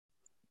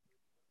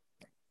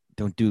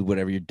Don't do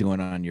whatever you're doing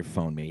on your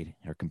phone, mate,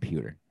 or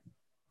computer,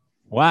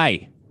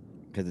 Why?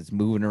 because it's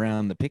moving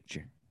around the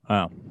picture.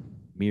 Oh.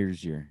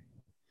 Mirrors your.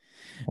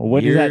 Well,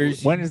 when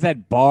does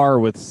that bar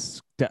with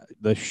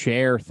the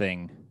share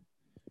thing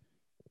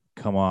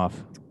come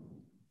off?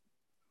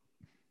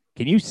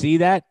 Can you see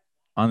that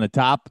on the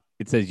top?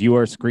 It says you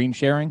are screen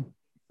sharing.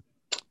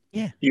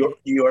 Yeah.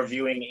 You are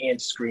viewing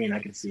and screen. I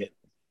can see it.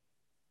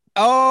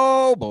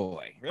 Oh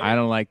boy. Really? I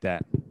don't like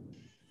that.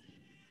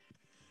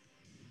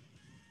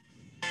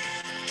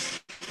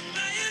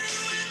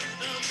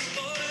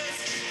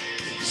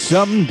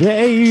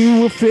 Someday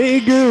we'll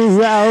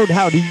figure out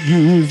how to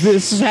use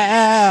this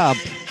app.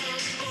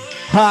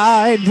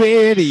 Hide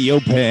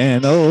video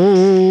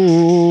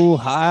panel,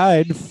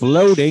 hide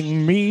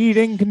floating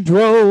meeting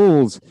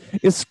controls,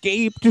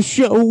 escape to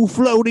show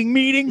floating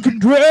meeting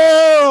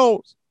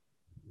controls.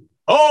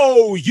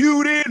 Oh,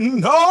 you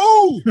didn't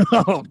know?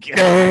 Oh,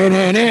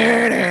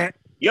 God.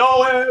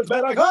 Yo,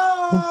 better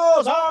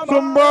call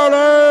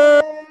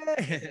Somebody.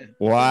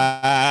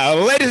 Wow.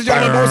 Ladies and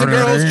gentlemen, boys and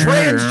girls,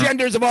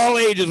 transgenders of all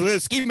ages, the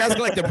Ski Mask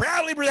Collective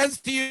proudly presents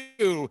to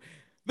you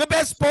the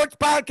best sports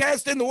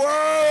podcast in the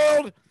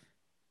world,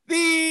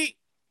 the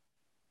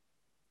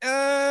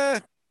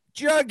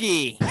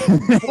Juggy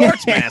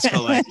Sports Mask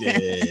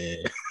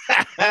Collective.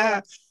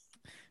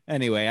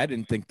 Anyway, I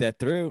didn't think that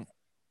through.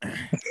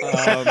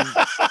 All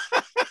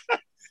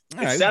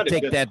right, we'll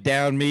take good. that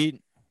down, meat.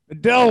 The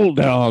Dole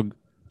Dog,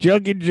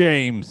 Juggy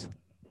James,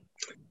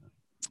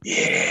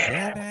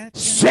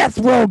 Seth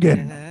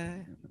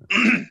Rogen.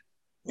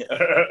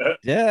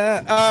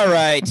 Yeah. All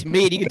right,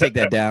 meat. You can take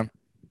that down.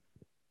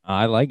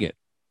 I like it.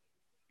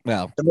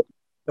 Well, It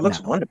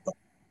looks wonderful.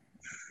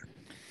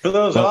 For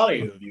those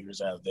audio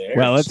viewers out there.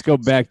 Well, let's go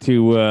back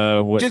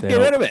to what. just get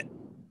rid of it.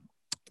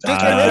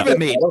 Just get rid of it,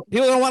 meat.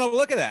 People don't want to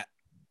look at that.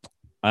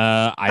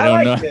 I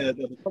don't know.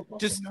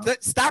 Just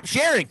stop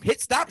sharing. Hit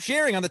stop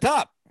sharing on the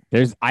top.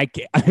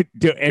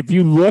 If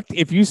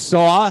you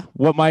saw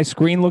what my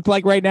screen looked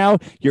like right now,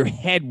 your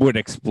head would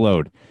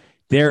explode.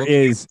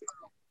 There's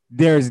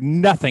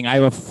nothing. I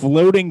have a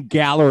floating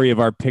gallery of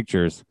our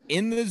pictures.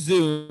 In the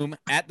Zoom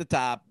at the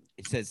top,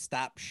 it says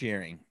stop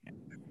sharing.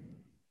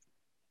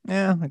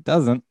 Yeah, it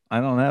doesn't.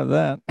 I don't have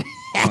that.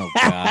 Oh,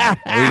 God.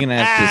 We're going to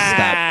have to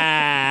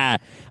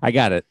stop. I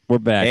got it. We're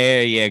back.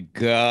 There you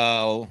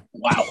go.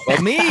 Wow.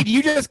 Well, Mead,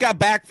 you just got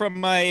back from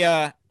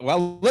my,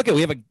 well, look at, we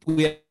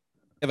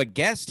have a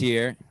guest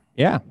here.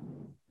 Yeah.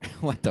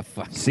 What the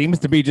fuck? Seems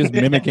to be just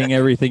mimicking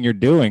everything you're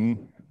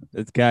doing.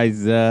 This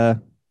guy's, I'd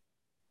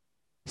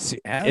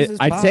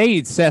say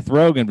it's Seth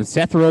Rogen, but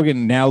Seth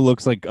Rogen now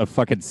looks like a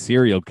fucking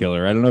serial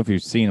killer. I don't know if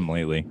you've seen him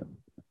lately.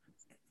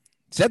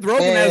 Seth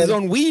Rogen has his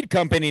own weed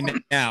company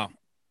now.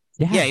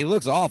 Yeah, he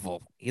looks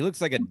awful. He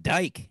looks like a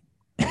dyke.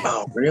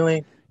 Oh,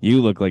 really?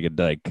 You look like a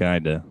dyke,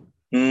 kinda.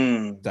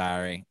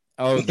 Sorry.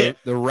 Oh, the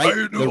right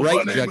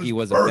Juggy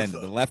was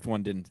offended. The left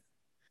one didn't.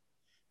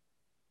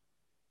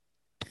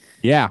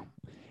 Yeah.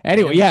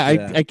 Anyway,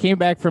 I came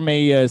back from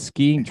a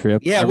skiing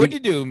trip. Yeah, what'd you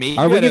do, me?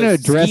 Are we going to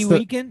address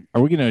weekend?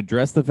 Are we going to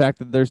address the fact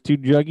that there's two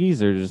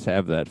Juggies, or just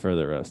have that for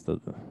the rest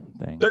of the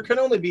thing? There can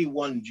only be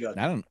one Juggy.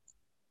 I don't.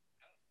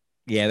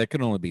 Yeah, there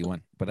can only be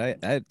one. But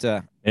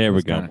there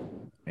we go.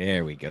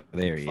 There we go.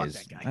 There he is.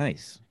 That guy.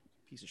 Nice.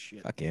 Piece of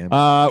shit. Fuck him.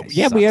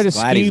 Yeah, we had a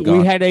ski.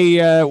 We had a.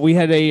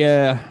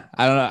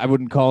 I don't know. I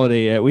wouldn't call it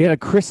a. We had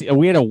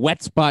a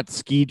wet spot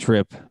ski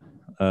trip.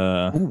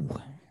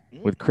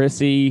 With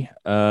Chrissy,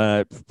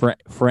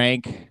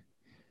 Frank,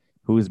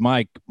 who is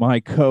my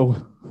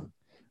co-host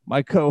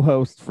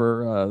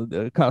for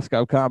the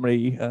Costco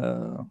comedy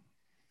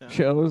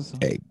shows.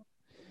 Hey,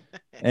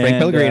 Frank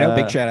Pellegrino,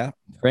 big shout out.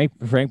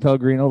 Frank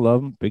Pellegrino,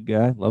 love him, big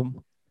guy, love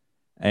him.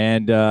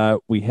 And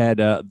we had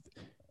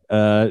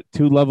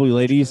two lovely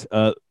ladies,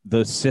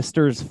 the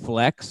sisters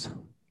Flex,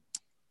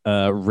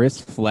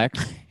 wrist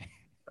Flex.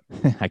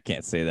 I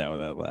can't say that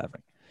without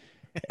laughing.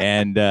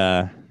 And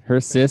her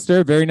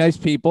sister, very nice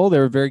people. They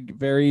were very,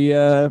 very,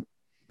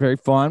 very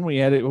fun. We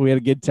had a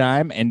good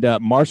time. And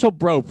Marshall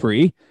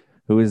Bropri,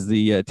 who is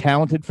the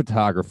talented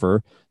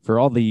photographer for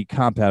all the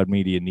Compound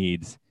Media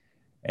needs.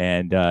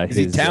 And is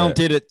he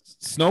talented at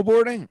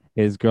snowboarding?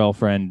 His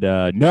girlfriend,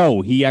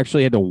 no, he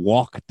actually had to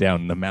walk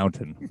down the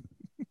mountain.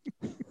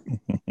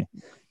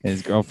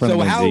 His girlfriend,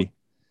 Lindsay.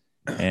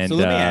 And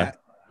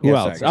who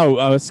else?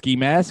 Sorry. Ski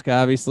Mask,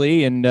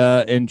 obviously,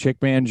 and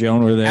Chick Man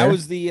Joan were there.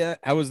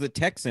 How was the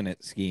Texan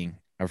at skiing?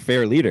 Our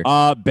fair leader.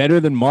 Better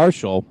than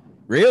Marshall.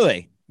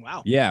 Really?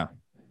 Wow. Yeah.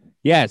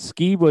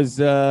 Ski was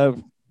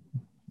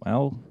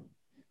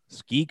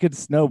Ski could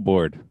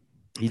snowboard.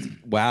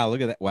 Wow,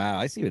 look at that. Wow,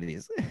 I see what he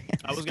is.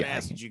 I was gonna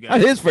ask you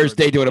guys. His first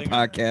day doing a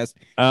podcast.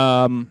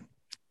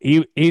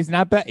 He's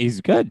not bad. He's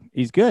good.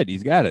 He's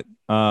got it.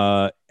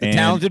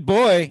 Talented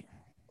boy.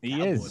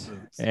 He is.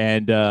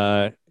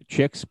 And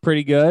Chick's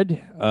pretty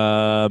good.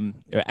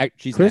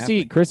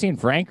 Chrissy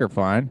and Frank are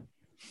fine.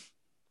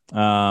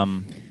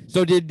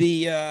 So did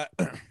the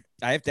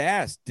I have to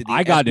ask, did the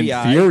I got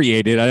FBI...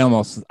 infuriated. I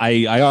almost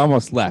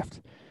left.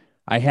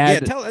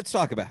 Let's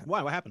talk about it.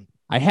 Why? What happened?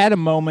 I had a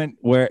moment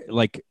where,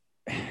 like,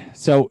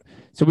 so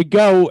we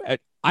go.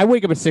 I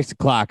wake up at 6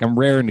 o'clock. I'm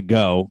raring to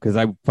go because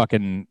I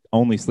fucking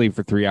only sleep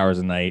for 3 hours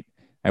a night.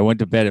 I went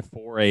to bed at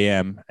 4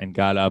 a.m. and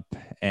got up,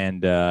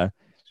 and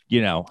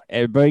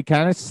everybody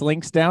kind of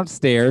slinks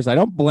downstairs. I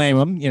don't blame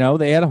them.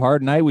 They had a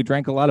hard night. We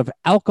drank a lot of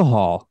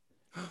alcohol.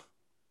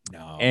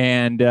 No.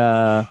 And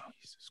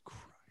Jesus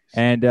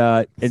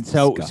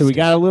Christ. so we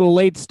got a little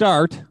late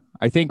start.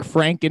 I think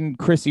Frank and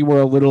Chrissy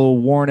were a little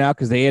worn out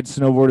because they had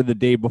snowboarded the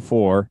day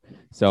before.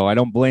 So I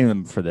don't blame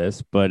them for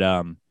this. But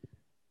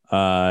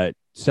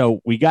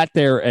so we got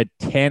there at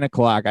 10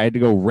 o'clock. I had to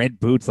go rent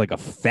boots like a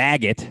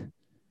faggot.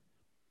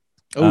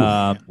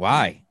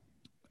 Why?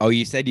 Oh,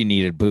 you said you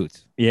needed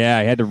boots. Yeah,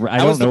 I had to.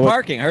 How was the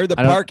parking? I heard the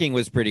parking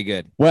was pretty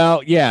good.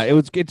 Well, yeah,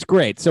 it's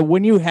great. So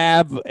when you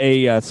have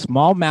a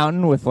small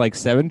mountain with like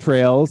 7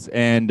 trails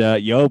and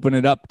you open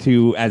it up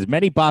to as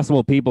many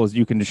possible people as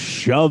you can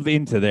shove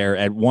into there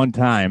at one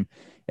time,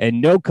 and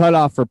no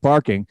cutoff for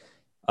parking,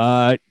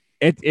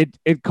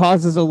 it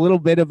causes a little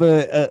bit of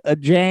a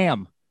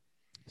jam.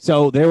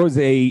 So there was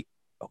a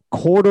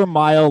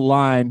quarter-mile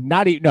line,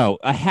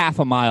 a half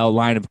a mile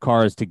line of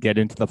cars to get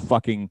into the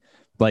fucking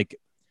like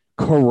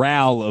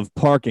corral of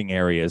parking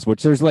areas,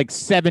 which there's like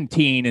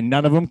 17 and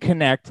none of them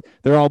connect.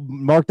 They're all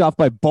marked off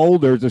by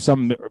boulders or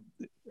some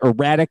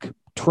erratic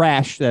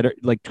trash that are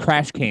like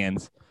trash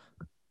cans.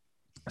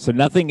 So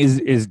nothing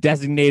is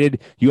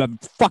designated. You have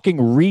fucking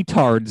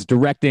retards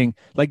directing,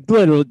 like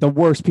literally the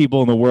worst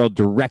people in the world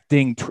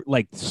directing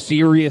like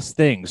serious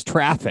things,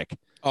 traffic.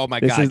 Oh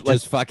my God!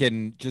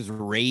 Just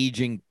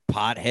raging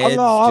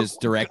potheads,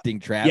 just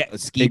directing traffic. Yeah,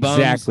 ski bums.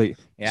 Exactly.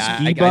 Yeah,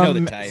 I know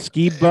the type.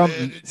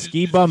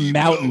 Ski bum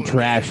mountain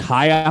trash,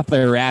 high off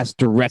their ass,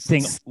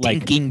 directing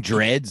stinking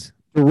dreads,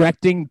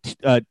 directing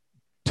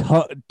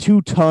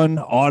 2-ton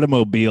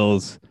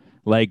automobiles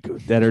like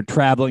that are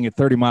traveling at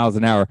 30 miles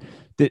an hour.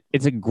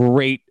 It's a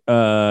great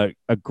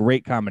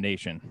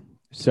combination.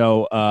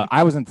 So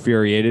I was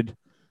infuriated.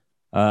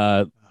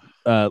 Leave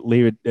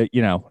it.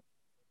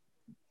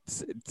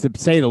 To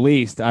say the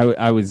least,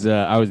 I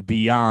was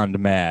beyond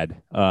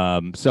mad.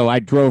 So I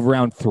drove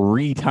around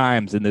 3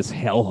 times in this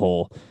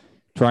hellhole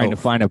trying to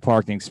find a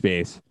parking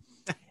space.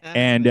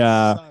 And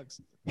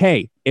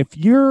hey, if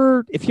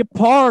you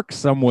park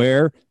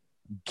somewhere,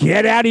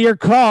 get out of your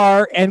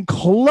car and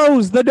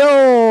close the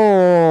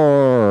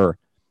door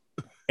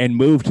and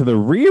move to the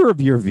rear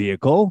of your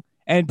vehicle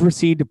and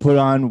proceed to put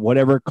on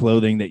whatever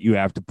clothing that you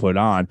have to put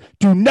on.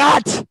 Do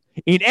not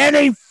in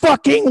any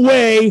fucking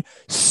way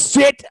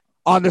sit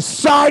on the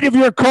side of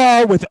your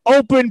car with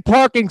open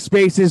parking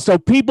spaces so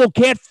people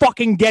can't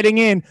fucking get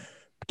in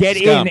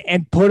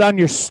and put on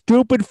your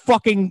stupid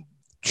fucking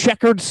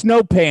checkered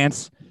snow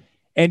pants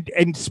and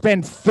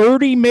spend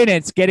 30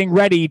 minutes getting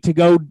ready to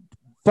go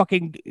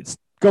fucking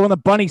go on the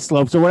bunny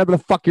slopes or whatever the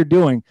fuck you're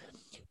doing.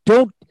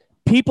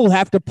 People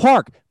have to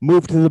park.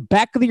 Move to the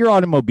back of your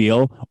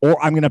automobile,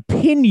 or I'm going to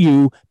pin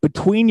you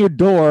between your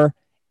door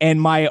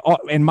and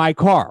my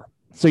car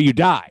so you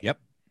die. Yep.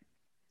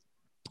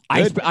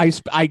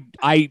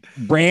 I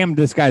rammed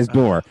this guy's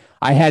door.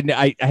 I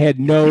had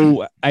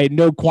no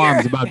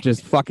qualms about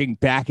just fucking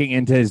backing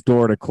into his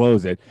door to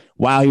close it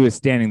while he was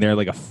standing there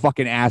like a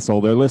fucking asshole.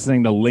 They're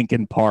listening to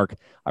Linkin Park.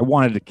 I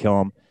wanted to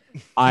kill him.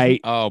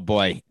 Oh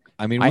boy.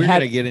 I mean, we're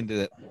gonna get into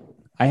the.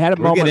 I had a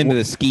moment. We'll get into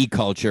the ski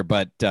culture,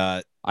 but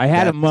I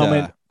had a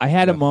moment. I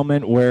had a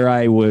moment where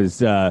I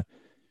was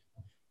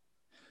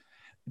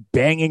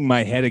banging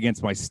my head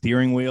against my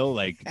steering wheel,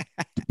 like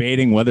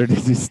debating whether to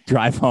just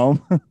drive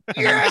home.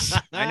 Yes,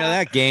 I know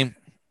that game.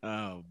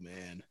 Oh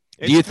man.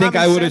 Do you think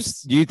I would have?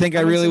 Do you think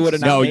I really would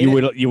have? No, you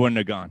wouldn't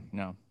have gone.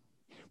 No.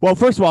 Well,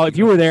 first of all, if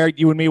you were there,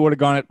 you and me would have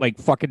gone at like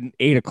fucking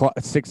 8 o'clock,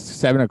 6,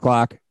 7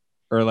 o'clock,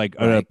 or like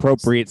an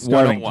appropriate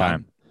starting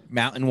time.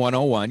 Mountain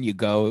 101. You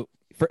go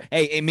for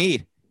hey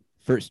Mead.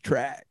 First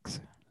tracks.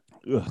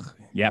 Ugh.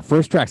 Yeah,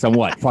 first tracks on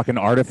what? Fucking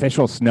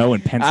artificial snow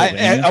in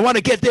Pennsylvania. I want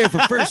to get there for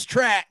first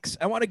tracks.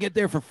 I want to get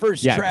there for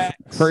first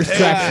tracks. First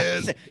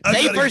tracks.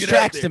 Say first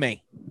tracks to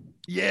me.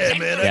 Yeah,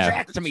 man. First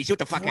tracks to me. Shoot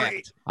the fuck out.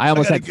 I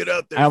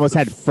almost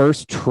had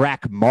first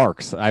track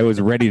marks. I was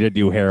ready to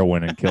do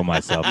heroin and kill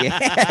myself.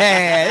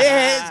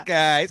 Yeah,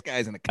 this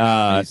guy's in the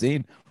comedy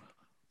scene.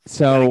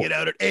 So get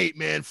out at 8,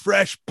 man.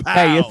 Fresh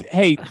pow.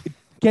 Hey,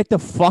 get the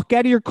fuck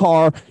out of your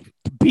car.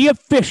 Be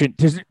efficient.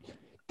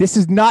 This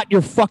is not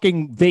your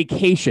fucking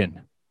vacation.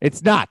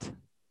 It's not.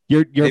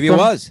 You're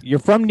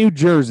from New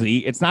Jersey.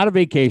 It's not a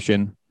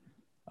vacation.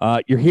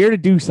 You're here to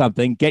do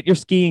something. Get your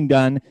skiing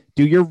done.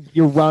 Do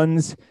your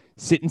runs.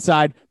 Sit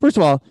inside. First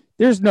of all,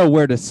 there's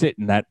nowhere to sit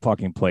in that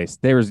fucking place.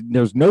 There's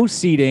no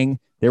seating.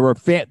 There were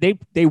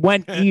they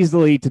went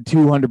easily to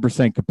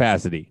 200%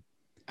 capacity.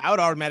 I would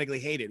automatically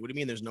hate it. What do you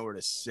mean there's nowhere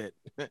to sit?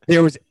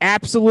 There was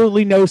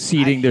absolutely no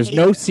seating. There's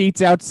no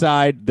seats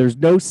outside. There's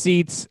no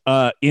seats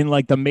in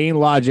like the main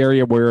lodge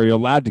area where you're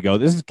allowed to go.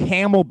 This is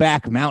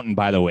Camelback Mountain,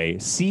 by the way.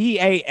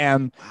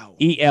 CAMELBACK.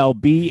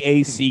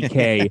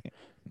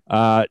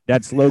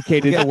 That's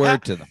located Get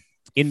word to them.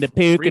 in the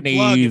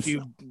Pekingese. If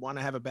you want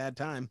to have a bad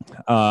time.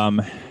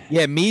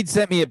 Yeah, Mead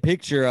sent me a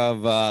picture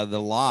of the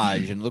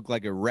lodge and looked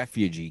like a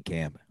refugee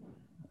camp.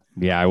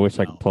 Yeah, I wish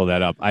I could pull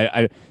that up.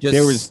 I Just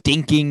there was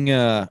stinking.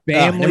 family-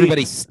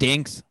 Everybody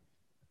stinks.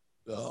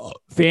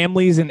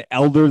 families and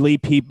elderly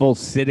people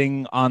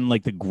sitting on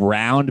like the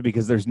ground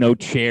because there's no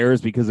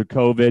chairs because of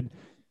COVID.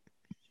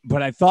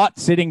 But I thought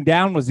sitting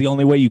down was the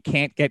only way you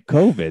can't get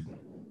COVID.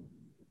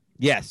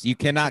 Yes, you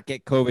cannot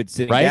get COVID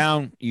sitting Right?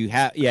 down. You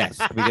have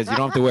because you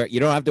don't have to wear. You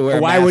don't have to wear.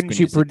 A Why mask wouldn't when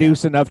you sit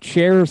produce enough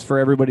chairs for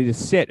everybody to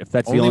sit if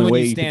that's down. the only when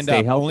way you you can stand stay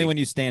up? healthy? Only when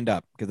you stand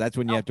up, because that's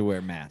when you have to wear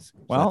a mask.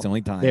 So Well, that's the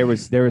only time. there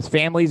was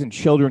families and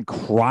children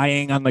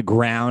crying on the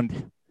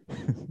ground.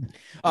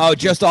 Oh,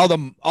 just all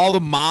the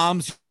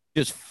moms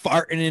just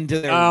farting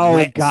into their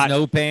wet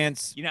snow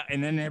pants. You know,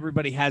 and then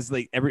everybody has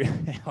like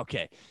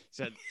okay.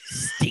 So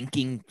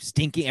stinking.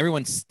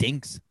 Everyone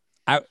stinks.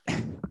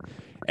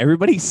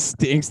 Everybody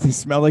stinks. They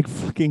smell like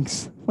fucking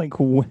like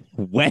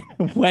wet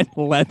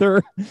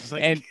leather,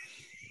 Like,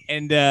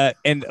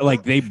 and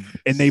like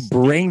they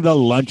bring the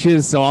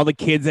lunches, so all the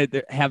kids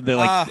that have the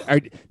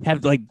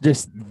have like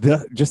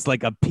just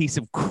like a piece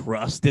of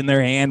crust in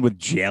their hand with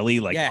jelly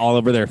like all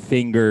over their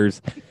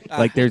fingers.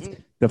 Like there's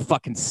the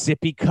fucking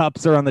sippy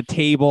cups are on the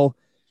table.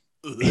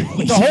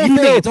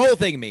 It's a whole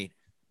thing, mate.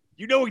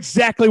 You know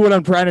exactly what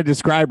I'm trying to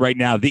describe right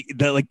now. The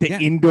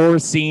indoor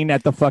scene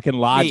at the fucking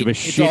lodge of a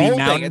shitty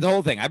mountain. It's the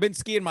whole thing. I've been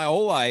skiing my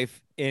whole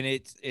life, and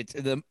it's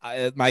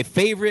my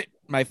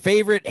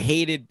favorite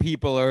hated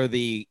people are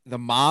the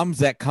moms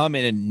that come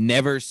in and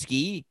never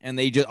ski, and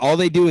all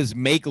they do is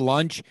make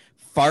lunch,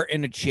 fart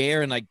in a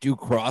chair, and like do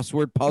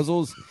crossword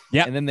puzzles.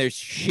 Yeah, and then there's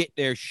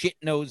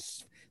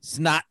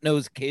snot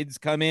nosed kids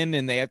come in,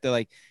 and they have to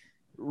like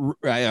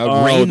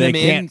rein them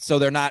in, so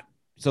they're not.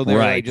 So they're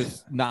like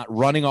just not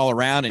running all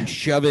around and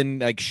shoving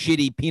like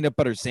shitty peanut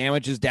butter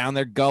sandwiches down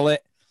their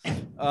gullet.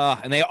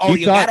 And they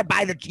you gotta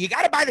buy the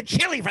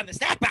chili from the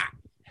snack bar.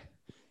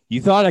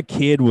 You thought a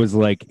kid was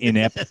like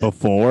inept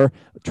before?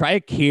 Try a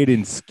kid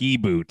in ski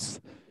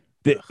boots.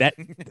 That's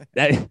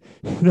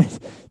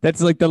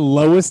like the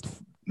lowest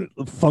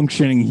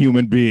functioning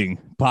human being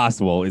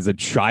possible is a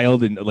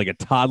child and like a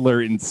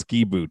toddler in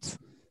ski boots.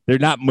 They're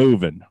not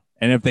moving,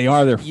 and if they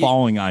are, they're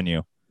falling on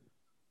you.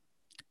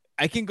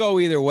 I can go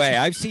either way.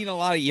 I've seen a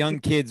lot of young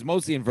kids,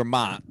 mostly in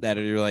Vermont, that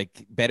are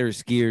like better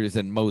skiers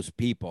than most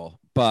people.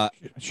 But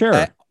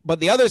sure.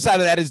 But the other side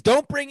of that is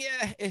don't bring.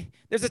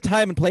 There's a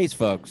time and place,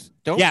 folks.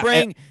 Don't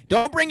bring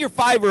your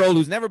 5-year-old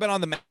who's never been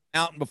on the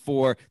mountain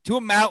before to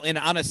a mountain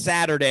on a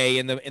Saturday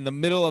in the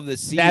middle of the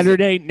season.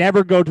 Saturday,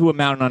 never go to a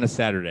mountain on a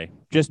Saturday.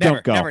 Just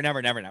don't go. Never,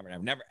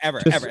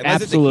 ever. Unless absolutely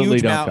it's a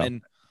huge don't mountain.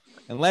 go.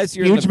 Unless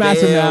you're huge in the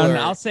massive mountain. or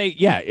I'll say,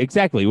 yeah,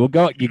 exactly. You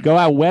go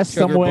out west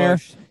Sugar somewhere.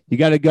 Bush. You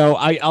got to go.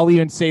 I'll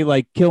even say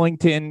like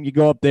Killington. You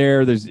go up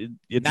there. It's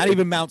not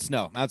even Mount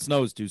Snow. Mount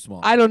Snow is too small.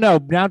 I don't know.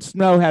 Mount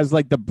Snow has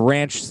like the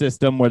branch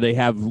system where they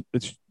have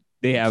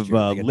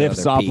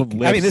lifts off of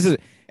lifts. I mean, this is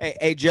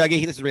hey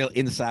Juggy. This is real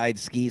inside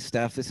ski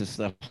stuff. This is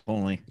stuff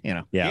only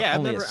Yeah.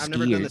 I've never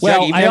done this.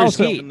 Well, I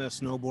also done the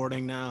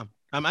snowboarding now.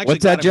 I'm actually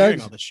What's that, Judge?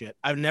 all this shit.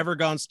 I've never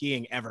gone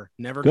skiing ever.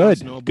 Never gone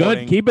snowboarding.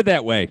 Good. Keep it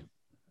that way.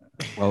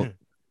 Well.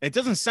 It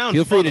doesn't sound.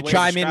 Feel free to fun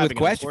chime in with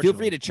questions. Feel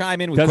free to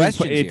chime in with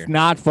questions. It's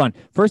not fun.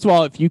 First of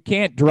all, if you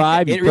can't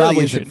drive, it you really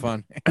probably isn't should.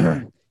 fun.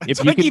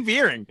 If you keep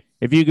hearing.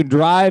 If you can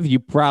drive, you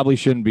probably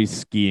shouldn't be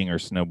skiing or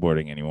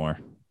snowboarding anymore.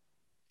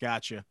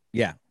 Gotcha.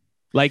 Yeah.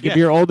 Like if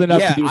you're old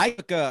enough to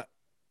do.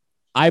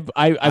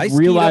 I've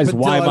realized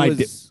why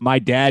my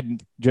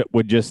dad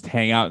would just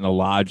hang out in the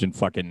lodge and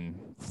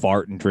fucking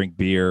fart and drink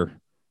beer,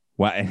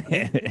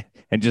 and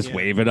just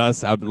wave at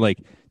us. I'd be like.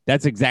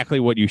 That's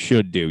exactly what you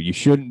should do. You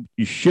shouldn't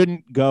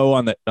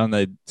go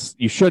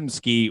you shouldn't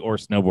ski or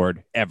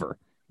snowboard ever.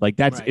 Like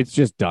it's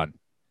just done.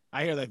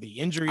 I hear that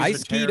the injuries. I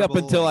skied up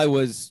until I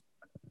was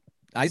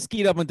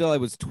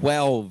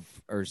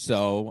 12 or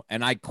so,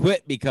 and I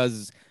quit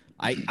because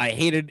I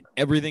hated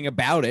everything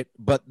about it.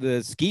 But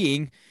the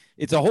skiing,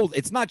 it's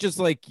not just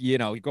like, you're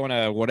going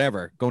to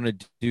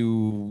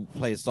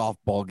play a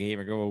softball game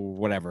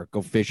or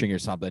go fishing or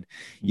something.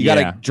 You got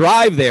to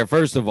drive there,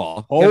 first of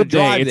all. Whole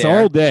day. It's a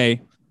whole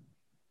day.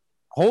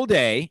 Whole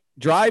day,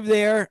 drive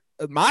there.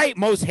 My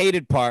most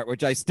hated part,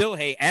 which I still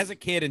hate as a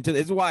kid,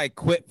 this is why I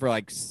quit for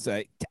like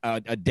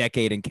a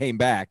decade and came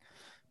back.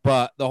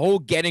 But the whole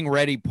getting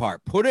ready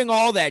part, putting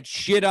all that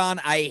shit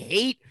on, I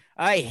hate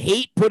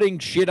putting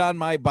shit on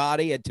my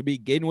body to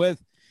begin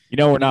with.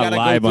 We're not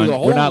live on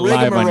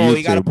YouTube.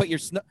 You got to put your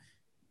snow.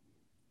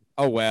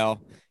 Oh well,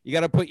 you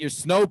got to put your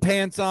snow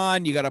pants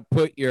on. You got to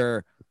put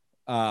your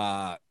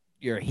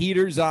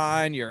heaters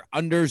on, your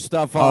under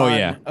stuff on. Oh,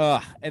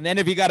 yeah. And then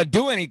if you got to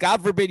do any,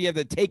 God forbid you have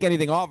to take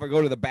anything off or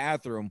go to the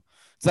bathroom.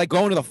 It's like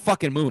going to the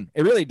fucking moon.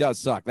 It really does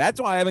suck.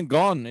 That's why I haven't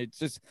gone. It's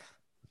just,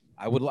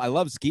 I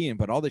love skiing,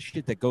 but all the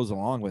shit that goes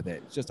along with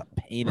it, it's just a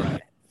pain in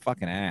the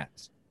fucking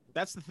ass.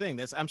 That's the thing.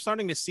 I'm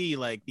starting to see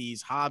like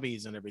these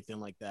hobbies and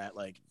everything like that.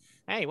 Like,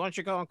 hey, why don't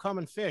you go and come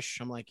and fish?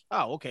 I'm like,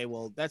 oh, okay.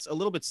 Well, that's a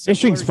little bit simpler.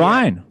 Fishing's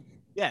fine.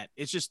 Yeah.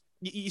 It's just,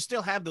 you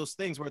still have those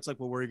things where it's like,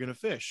 well, where are you going to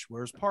fish?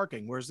 Where's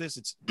parking? Where's this?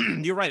 It's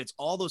you're right. It's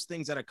all those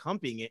things that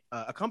accompany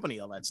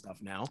all that stuff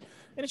now,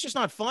 and it's just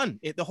not fun.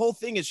 The whole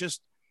thing is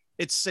just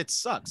it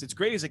sucks. It's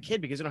great as a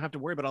kid because you don't have to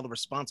worry about all the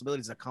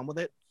responsibilities that come with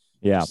it.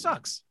 Yeah, It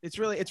sucks. It's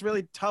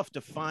really tough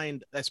to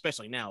find,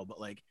 especially now.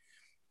 But like,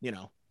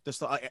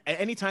 just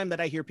anytime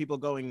that I hear people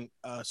going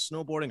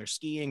snowboarding or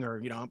skiing,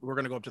 or we're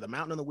going to go up to the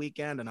mountain on the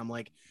weekend, and I'm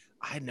like,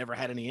 I never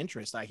had any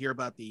interest. I hear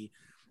about the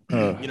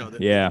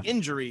the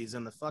injuries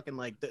and the fucking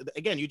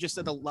again, you just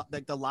said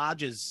the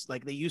lodges,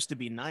 like they used to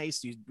be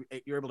nice.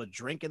 You're able to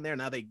drink in there.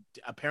 Now they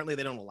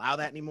don't allow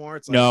that anymore.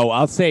 It's like, no,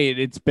 I'll say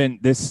it's been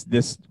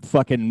this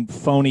fucking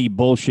phony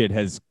bullshit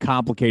has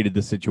complicated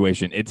the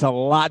situation. It's a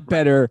lot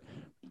better,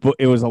 but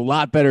it was a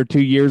lot better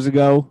 2 years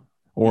ago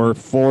or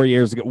 4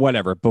 years ago,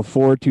 whatever,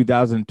 before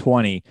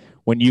 2020,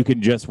 when you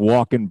can just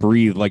walk and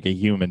breathe like a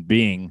human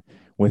being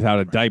without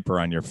a diaper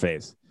on your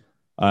face.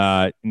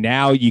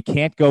 Now you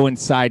can't go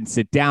inside and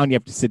sit down. You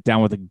have to sit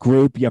down with a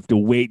group. You have to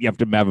wait. You have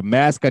to have a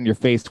mask on your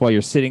face while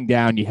you're sitting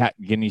down. You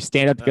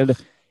stand up together.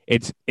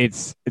 It's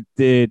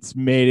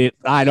made it.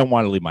 I don't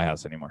want to leave my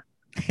house anymore.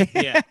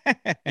 Yeah.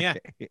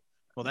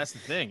 Well, that's the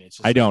thing. It's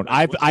just I don't.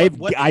 I've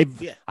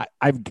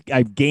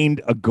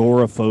gained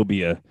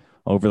agoraphobia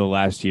over the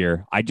last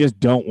year. I just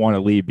don't want to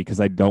leave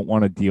because I don't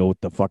want to deal with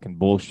the fucking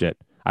bullshit.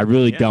 I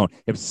really don't.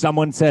 If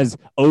someone says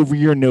 "over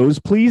your nose,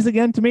 please"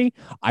 again to me,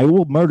 I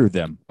will murder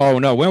them. Oh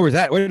no! Where was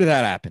that? Where did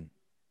that happen?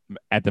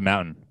 At the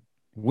mountain.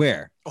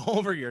 Where?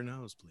 Over your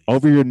nose, please.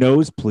 Over your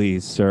nose,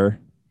 please, sir.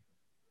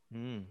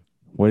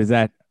 What is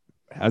that?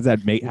 How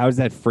does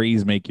that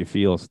phrase make you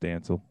feel,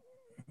 Stancil?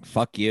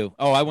 Fuck you.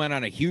 Oh, I went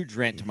on a huge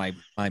rant to my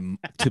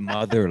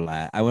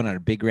mother. I went on a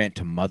big rant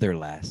to mother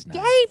last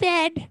night.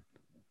 David,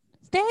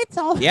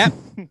 Stancil. Yep.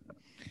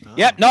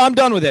 Yep. No, I'm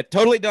done with it.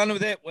 Totally done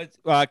with it.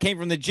 Came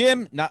from the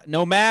gym.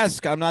 No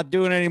mask. I'm not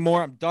doing it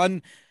anymore. I'm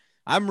done.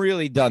 I'm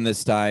really done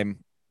this time.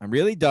 I'm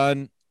really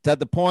done. It's at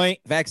the point.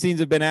 Vaccines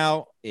have been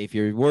out. If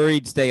you're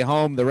worried, stay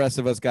home. The rest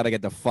of us got to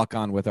get the fuck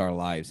on with our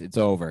lives. It's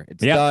over.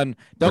 It's done.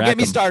 Don't get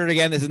me started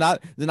again. This is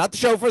not the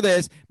show for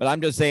this, but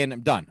I'm just saying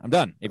I'm done. I'm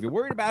done. If you're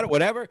worried about it,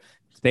 whatever.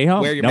 Stay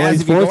home. Wear your Nobody's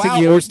mask if you go forcing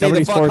out, you. or stay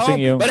Nobody's the fuck forcing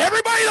home. you. But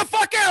everybody the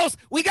fuck else,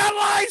 we got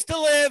lives to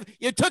live.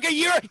 You took a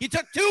year. You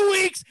took 2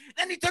 weeks.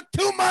 Then you took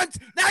 2 months.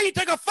 Now you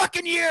took a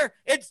fucking year.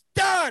 It's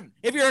done.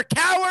 If you're a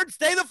coward,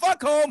 stay the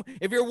fuck home.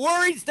 If you're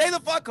worried, stay the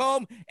fuck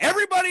home.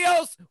 Everybody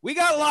else, we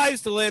got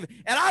lives to live.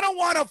 And I don't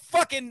want to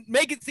fucking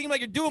make it seem like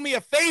you're doing me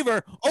a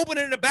favor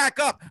opening it back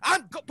up.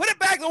 Put it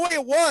back the way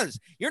it was.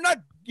 You're not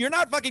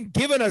fucking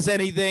giving us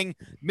anything,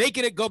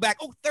 making it go back.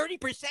 Oh,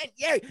 30%.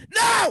 Yay.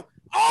 No!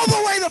 All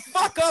the way the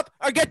fuck up,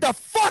 or get the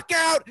fuck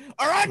out,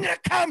 or I'm going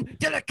to come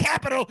to the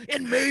Capitol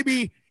and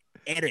maybe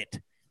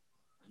edit.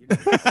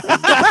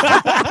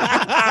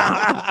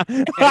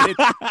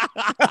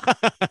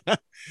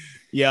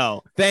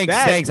 Yo,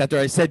 thanks. After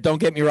I said, don't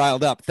get me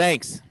riled up.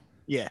 Thanks.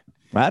 Yeah.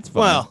 That's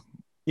fun. Well,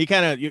 you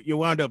kind of you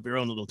wound up your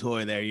own little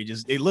toy there.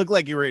 It looked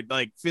like you were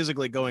like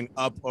physically going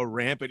up a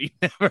ramp and you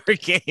never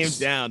came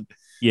down.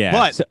 Yeah,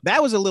 but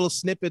that was a little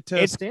snippet to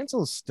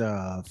Stancil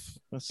stuff.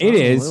 It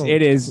is the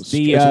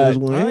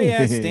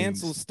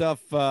Stancil stuff.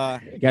 You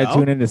got to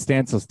tune into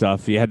Stancil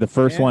stuff. You had the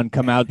first one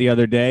come out the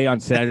other day on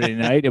Saturday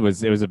night. It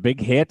was a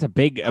big hit, a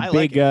big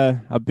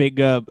kickoff,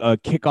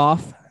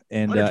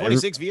 and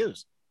 126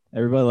 views.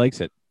 Everybody likes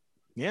it.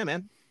 Yeah,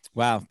 man.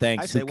 Wow,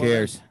 thanks. Who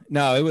cares?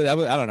 No, it was.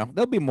 I don't know.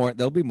 There'll be more.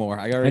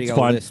 I already got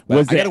a list.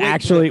 Was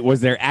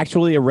there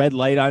actually a red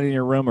light on in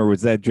your room, or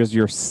was that just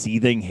your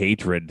seething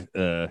hatred?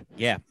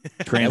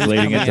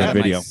 Translating into a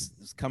video.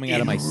 It's coming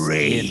out of my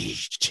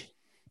skin.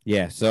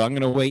 Yeah, so I'm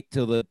gonna wait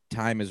till the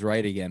time is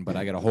right again. But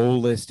I got a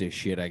whole list of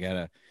shit. I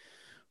gotta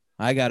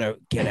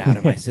get out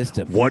of my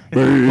system. What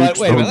makes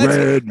the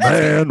red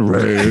man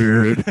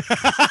red?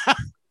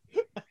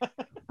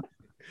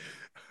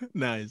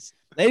 Nice.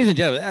 Ladies and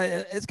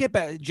gentlemen, let's get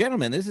back.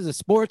 Gentlemen, this is a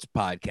sports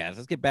podcast.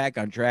 Let's get back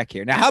on track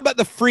here. Now, how about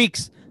the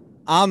freaks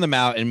on the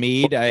mountain,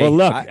 Mead?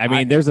 I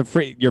mean, there's a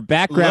freak. Your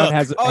background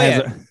has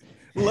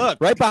look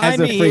right behind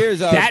me. Here's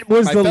that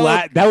was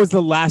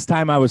the last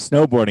time I was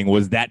snowboarding.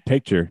 Was that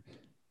picture?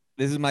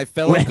 This is my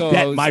fellow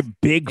co-host, my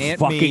big Aunt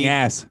fucking Mead.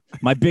 ass,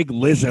 my big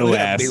Lizzo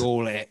ass. Big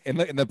old ass. And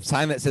look at the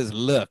sign that says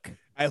 "Look."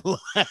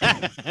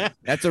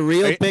 That's a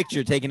real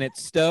picture taken at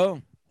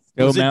Stowe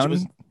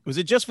Mountain. Was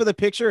it just for the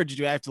picture, or did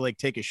you have to like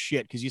take a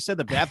shit? Because you said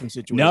the bathroom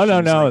situation.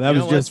 No. That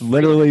was just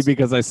literally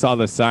because I saw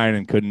the sign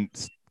and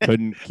couldn't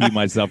keep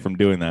myself from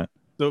doing that.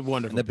 The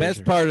wonderful. And the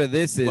best part of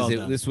this is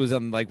this was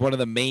on like one of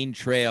the main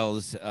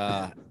trails,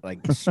 like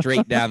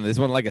straight down. This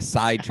one like a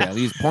side trail.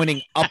 He was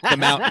pointing up the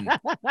mountain.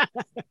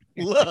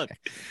 Look.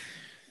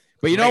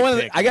 But you know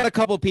what? I got a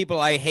couple people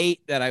I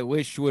hate that I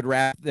wish would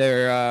wrap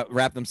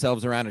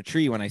themselves around a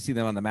tree when I see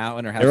them on the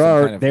mountain or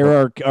have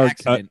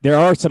there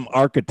are some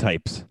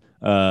archetypes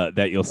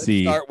that you'll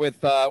see.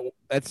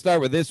 Let's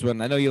start with this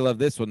one. I know you love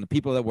this one. The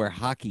people that wear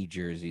hockey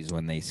jerseys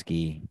when they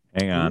ski.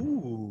 Hang on.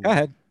 Ooh. Go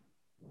ahead.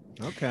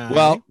 Okay.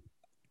 Well,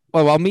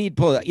 while Mead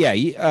pull that, you're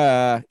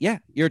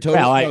totally.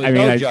 Well, I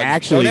mean, judge.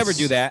 actually don't ever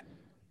do that.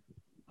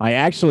 I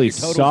actually You're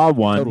total- saw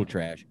one. Total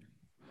trash.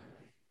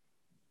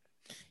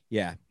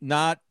 Yeah,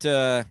 not.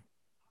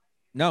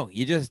 No,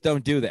 you just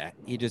don't do that.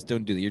 You just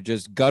don't do that. You're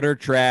just gutter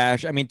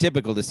trash. I mean,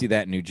 typical to see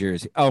that in New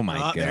Jersey. Oh my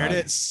god, There it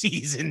is.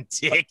 Season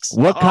ticks.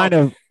 What kind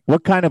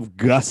of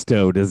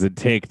gusto does it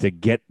take to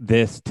get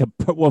this to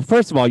put? Well,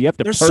 first of all, you have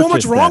to. There's so much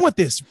purchase wrong that. with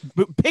this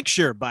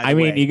picture. By the way,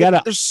 I mean, you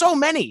gotta. There's so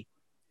many.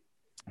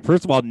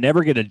 First of all,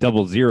 never get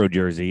a 00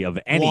 jersey of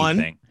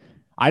anything.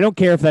 I don't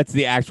care if that's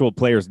the actual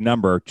player's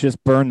number.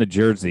 Just burn the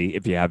jersey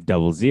if you have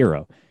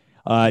 00.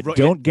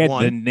 Don't get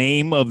the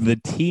name of the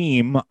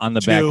team on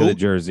the back of the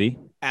jersey.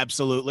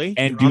 Absolutely.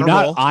 And do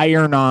not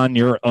iron on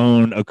your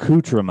own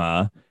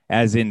accoutrement,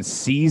 as in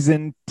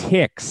season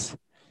ticks.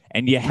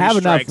 And you have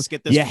enough.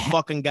 Get this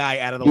fucking guy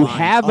out of the line. You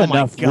have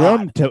enough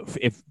room to.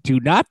 Do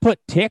not put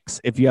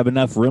ticks if you have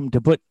enough room to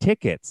put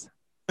tickets.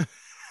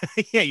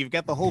 Yeah, you've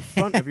got the whole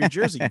front of your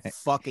jersey. You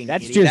fucking.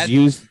 That's idiot. just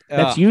used.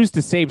 That's used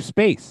to save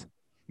space.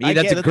 Yeah,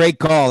 that's a great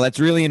call. That's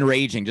really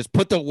enraging. Just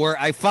put the word.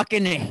 I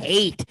fucking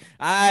hate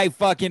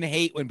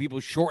when people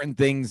shorten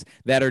things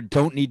that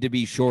don't need to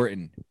be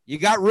shortened. You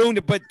got room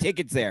to put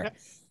tickets there.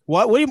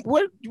 What do you?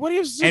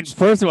 And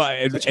first of all,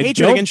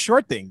 hatred against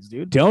short things,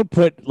 dude. Don't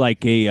put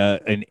like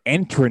an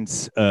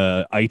entrance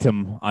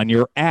item on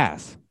your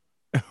ass.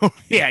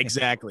 Yeah,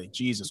 exactly.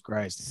 Jesus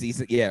Christ.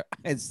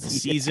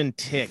 Season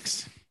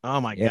ticks. Oh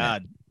my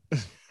god.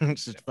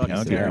 It's just fucking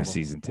don't terrible. get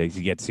season ticks.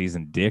 You get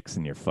season dicks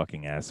in your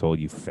fucking asshole,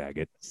 you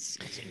faggot.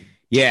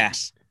 Yeah.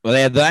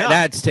 Well,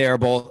 that's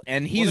terrible.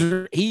 And he's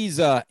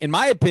in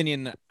my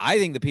opinion, I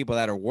think the people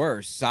that are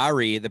worse.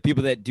 Sorry, the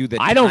people that do the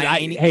I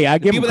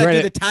give him credit. That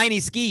do the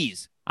tiny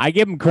skis. I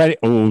give him credit.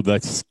 Oh,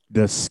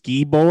 the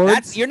ski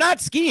boards. You're not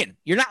skiing.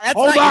 You're not. That's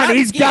Hold not, on,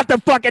 he's skiing. got the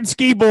fucking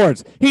ski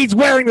boards. He's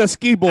wearing the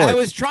ski boards. I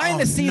was trying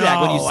to see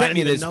that when you sent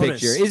me this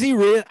picture. Is he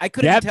real? I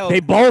couldn't tell. They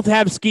both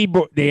have ski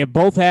board. They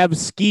both have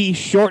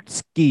short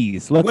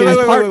skis. Look at his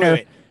partner.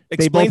 Wait.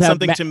 Explain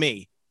something to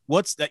me.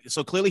 What's that?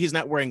 So clearly he's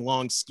not wearing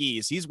long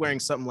skis. He's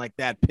wearing something like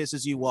that.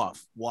 Pisses you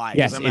off. Why?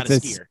 Yes, I'm not a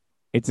skier.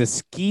 It's a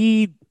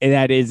ski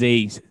that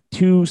is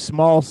two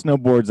small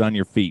snowboards on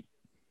your feet.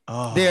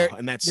 Oh,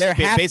 and that's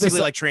basically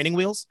like training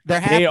wheels. They're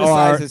half the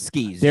size of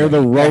skis. They're the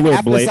roller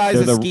half the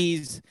size of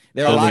skis.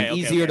 They're a lot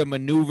easier to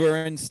maneuver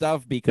and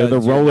stuff because they're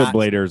the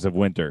rollerbladers of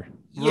winter.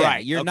 Yeah,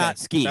 right. You're not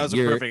skiing. That was a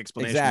perfect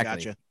explanation.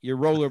 Exactly. Gotcha. You're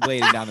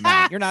rollerblading down the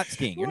mountain. You're not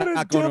skiing. You're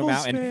not going to a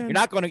mountain. Fan. You're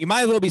not going to. You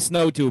might as well be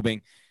snow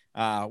tubing,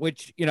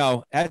 which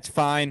that's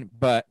fine.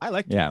 But I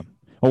like. Yeah.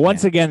 Well,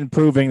 once again,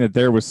 proving that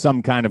there was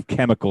some kind of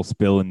chemical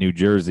spill in New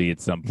Jersey at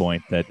some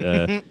point that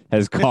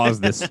has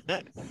caused this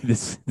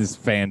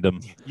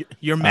fandom.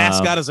 Your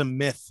mascot is a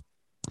myth.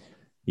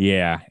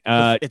 Yeah.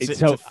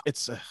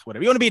 It's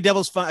whatever. You want to be a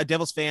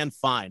Devils fan?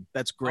 Fine.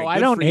 That's great. I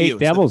don't hate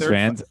Devils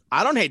fans.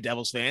 I don't hate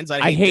Devils fans.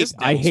 I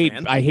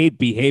hate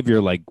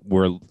behavior like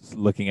we're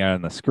looking at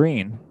on the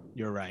screen.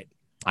 You're right.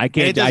 I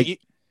can't.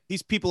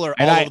 These people are.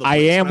 And all over the I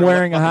place, am no matter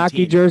wearing what a hockey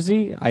team.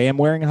 jersey. I am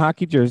wearing a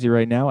hockey jersey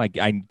right now. I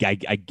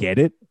get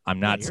it. I'm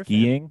not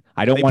skiing.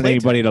 I don't want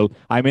anybody to.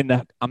 I'm in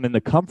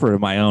the comfort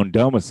of my own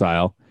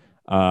domicile.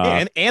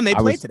 And they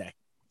played today.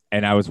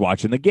 And I was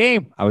watching the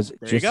game. I was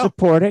just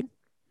supporting.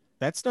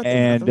 That's nothing.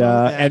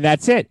 And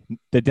that's it.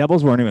 The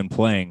Devils weren't even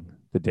playing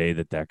the day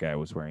that guy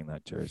was wearing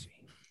that jersey.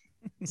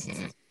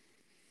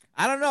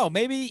 I don't know.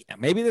 Maybe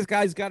this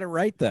guy's got it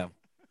right though.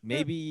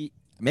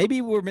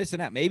 Maybe we're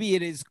missing out. Maybe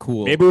it is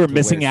cool. Maybe we're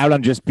missing out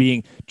on just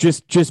being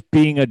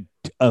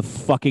a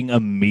fucking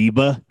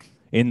amoeba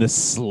in the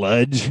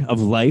sludge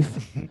of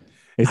life.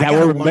 Is that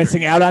what we're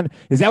missing out on?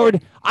 Is that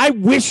what I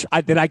wish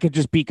that I could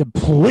just be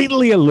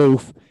completely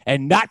aloof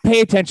and not pay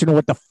attention to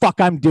what the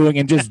fuck I'm doing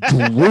and just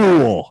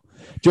drool.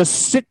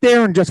 Just sit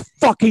there and just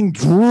fucking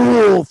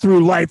drool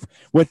through life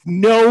with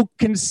no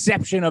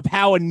conception of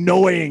how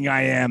annoying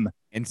I am.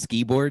 And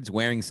ski boards,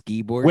 wearing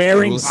ski boards.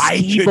 Wearing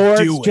ski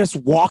boards, just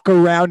walk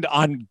around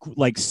on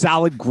like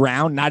solid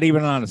ground, not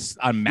even on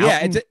a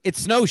mountain. Yeah,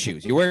 it's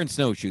snowshoes. You're wearing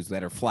snowshoes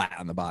that are flat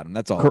on the bottom.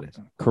 That's all it is.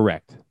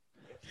 Correct.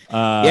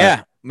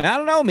 Yeah. I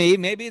don't know, me.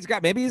 Maybe he's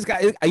got.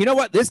 You know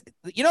what?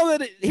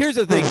 Here's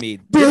the thing,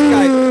 Mead.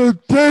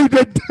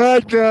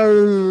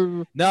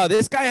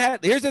 This guy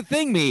had. Here's the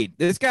thing, Mead.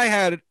 This guy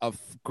had a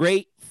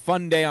great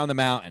fun day on the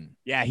mountain.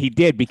 Yeah, he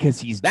did because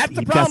that's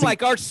the problem.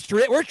 Like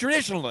we're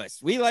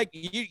traditionalists. We like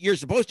you're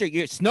supposed to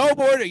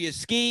snowboard or you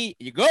ski.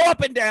 You go up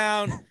and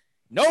down.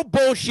 No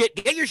bullshit.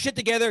 Get your shit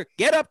together.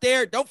 Get up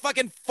there. Don't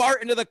fucking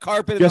fart into the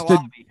carpet in the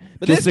lobby.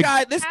 But this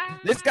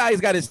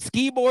guy's got his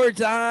ski boards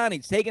on.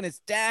 He's taking his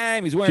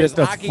time. He's wearing his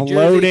hockey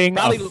jersey.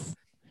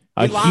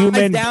 He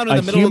lies down in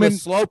the middle of the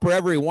slope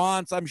wherever he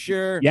wants, I'm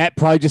sure. Yeah,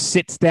 probably just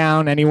sits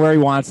down anywhere he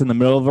wants in the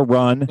middle of a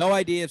run. No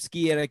idea of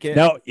ski etiquette.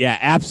 No, yeah,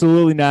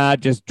 absolutely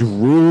not. Just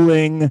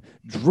drooling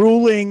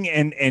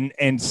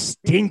and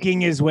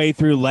stinking his way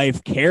through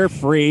life,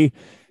 carefree.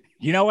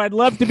 You know, I'd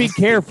love to be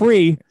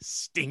carefree.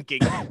 Stinking.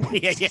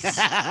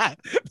 Yeah.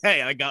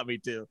 Hey, that got me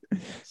too.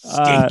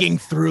 Stinking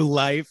through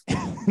life.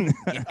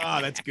 Oh,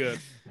 that's good.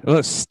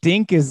 Well,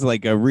 stink is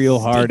like a real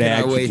hard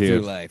adjective. Our way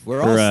through life.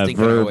 We're all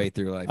stinking our way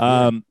through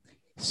life.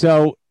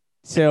 So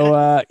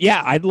So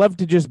yeah, I'd love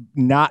to just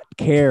not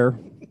care.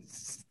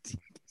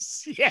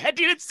 Yeah,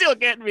 dude, it's still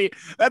getting me.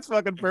 That's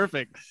fucking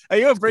perfect.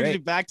 It brings great. me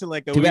back to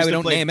like a Too we bad used we to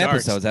don't play name darts.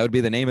 episodes. That would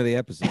be the name of the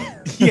episode.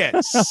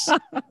 Yes.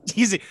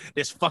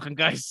 This fucking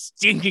guy's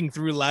stinking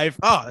through life.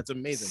 Oh, that's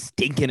amazing.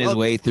 Stinking his Well-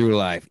 way through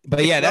life.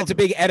 But yeah, that's a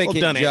big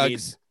etiquette, done, Andy.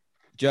 Jugs.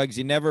 Jugs,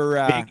 you never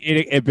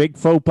A big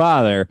faux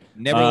pas there.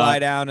 never lie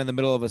down in the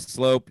middle of a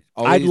slope.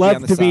 Always I'd love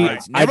on the to be-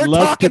 sides. I'd Never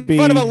love talk to in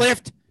front of a be-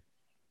 lift.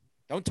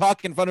 Don't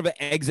talk in front of an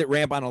exit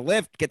ramp on a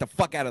lift. Get the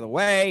fuck out of the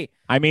way.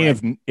 I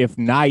mean, if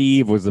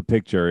naive was a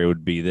picture, it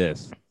would be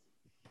this.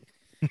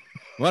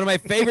 One of my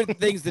favorite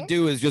things to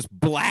do is just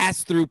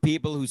blast through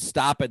people who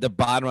stop at the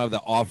bottom of the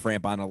off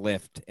ramp on a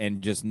lift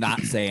and just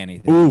not say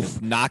anything. Oof.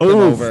 Just knock them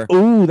over.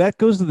 Ooh, that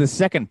goes to the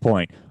second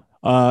point.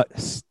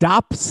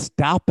 Stop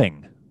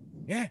stopping.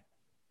 Yeah.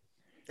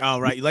 Oh,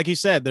 right. Like you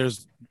said,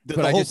 there's the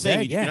But I whole just thing.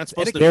 said, You're yeah. not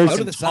supposed to There's- Go to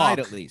fucking the side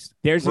talk. at least.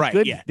 There's Right, a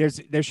good yeah.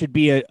 there should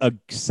be a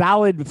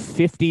solid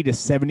 50 to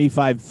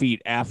 75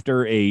 feet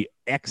after a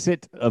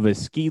exit of a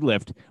ski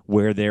lift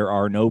where there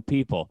are no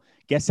people.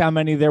 Guess how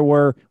many there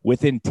were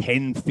within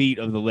 10 feet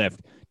of the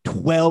lift?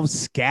 12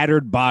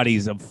 scattered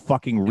bodies of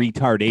fucking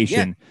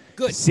retardation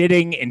good.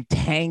 sitting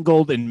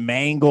entangled and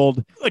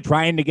mangled,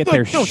 trying to get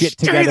their No, shit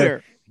stay together.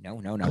 there.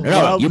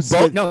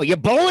 No. You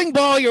bowling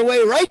ball your way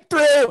right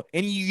through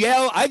and you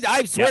yell.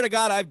 I swear to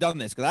God, I've done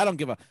this because I don't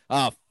give a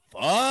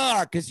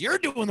fuck because you're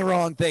doing the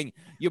wrong thing.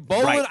 You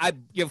bowling, Right.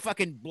 you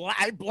fucking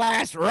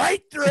blast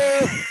right through,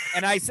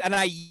 and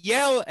I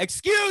yell,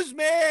 "Excuse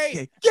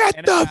me!" Get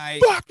And the I-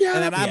 fuck out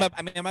And then of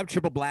I'm a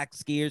triple black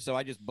skier, so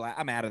I just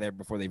I'm out of there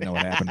before they even know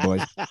what happened,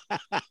 boys.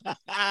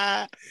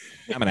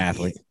 I'm an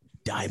athlete.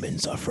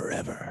 Diamonds are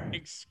forever.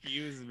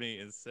 Excuse me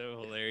is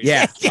so hilarious.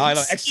 Yeah. I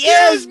know.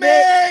 Excuse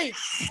me.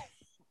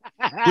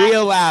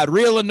 Real loud,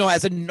 real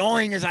as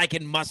annoying as I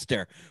can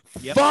muster.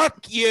 Yep.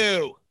 Fuck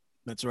you.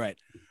 That's right.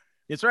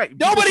 It's right.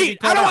 People should Nobody, be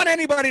called I don't out. want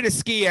anybody to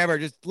ski ever.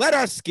 Just let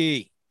us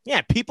ski.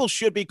 Yeah, people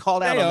should be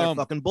called out Stay on their home.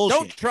 fucking bullshit.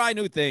 Don't try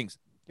new things.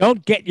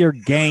 Don't get your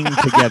gang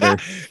together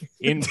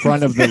in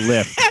front of the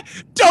lift.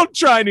 Don't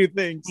try new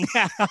things.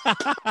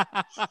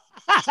 That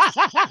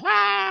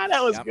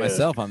was Got good.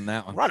 myself on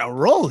that one. We're on a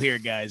roll here,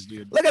 guys,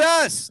 dude. Look at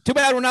us. Too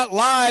bad we're not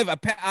live.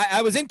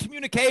 I was in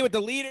communique with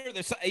the leader.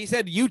 He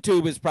said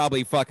YouTube is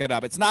probably fucking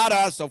up. It's not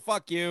us, so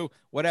fuck you.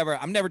 Whatever.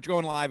 I'm never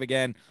going live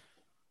again.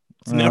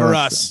 It's never Oh,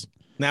 us.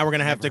 Now we're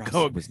gonna have to Never us.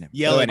 go It was never-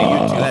 yell at Oh,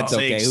 YouTube. that's and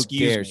say, okay. Who Excuse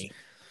cares? me.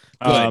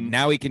 Good.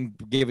 Now we can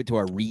give it to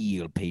our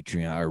real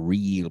Patreon. Our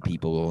real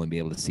people will only be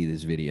able to see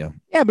this video.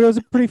 Yeah, but it was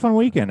a pretty fun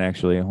weekend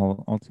actually,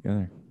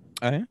 altogether.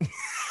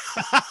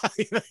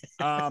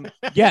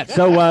 Yeah.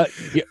 So,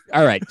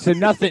 all right. So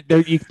nothing.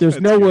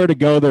 There's nowhere to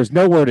go. There's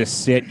nowhere to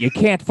sit. You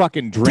can't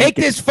fucking drink. Take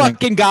and this drink.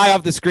 fucking guy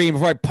off the screen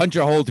before I punch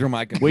a hole through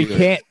my We computer.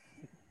 can't.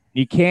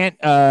 You can't.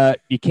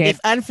 You can't. If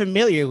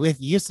unfamiliar with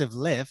use of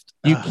Lyft,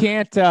 You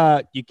can't.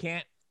 You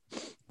can't.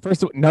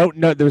 First of all,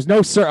 no. There's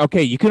no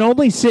Okay, you can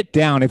only sit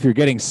down if you're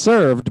getting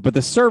served, but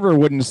the server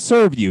wouldn't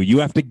serve you. You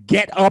have to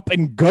get up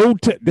and go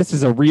to. This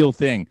is a real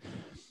thing.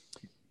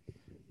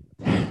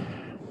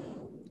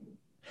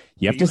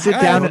 You have to sit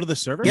have down. Go to the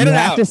server. Get You it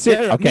have out. to sit-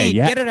 Get it out. okay, Nate,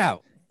 yeah. Get it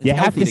out. It's You have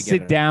healthy to get sit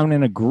it out. down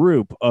in a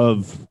group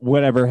of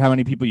whatever, how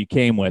many people you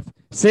came with.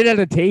 Sit at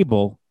a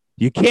table.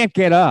 You can't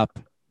get up.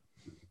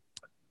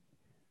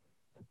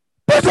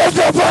 But there's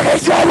no fucking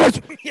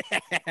sandwich!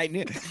 I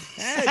knew.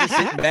 I was just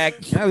sitting back.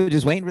 I was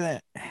just waiting for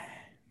that.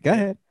 Go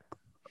ahead.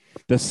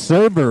 The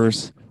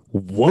servers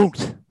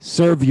won't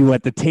serve you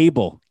at the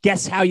table.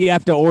 Guess how you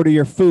have to order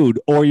your food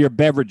or your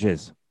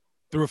beverages?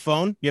 Through a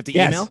phone. You have to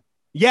Yes. email.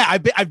 Yeah,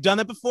 I've done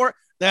that before.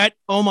 That.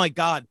 Oh my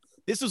god.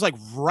 This was like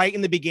right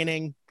in the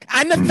beginning.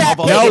 I'm the fat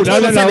No, pig No, in no, no,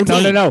 no, no,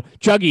 2017. no, no.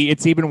 Chuggy,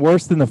 it's even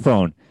worse than the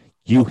phone.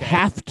 You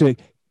have to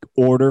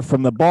order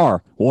from the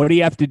bar. What do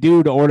you have to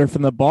do to order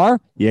from the bar?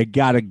 You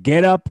got to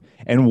get up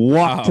and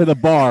walk Oh. to the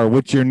bar,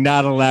 which you're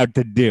not allowed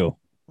to do.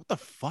 What the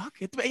fuck?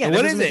 What that is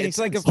doesn't make it? any It's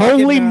like a sense.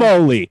 Holy fucking,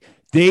 moly.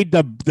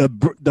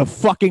 The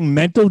fucking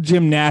mental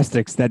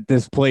gymnastics that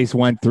this place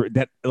went through,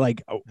 that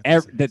like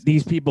that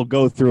these people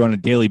go through on a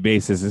daily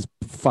basis is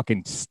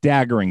fucking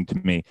staggering to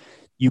me.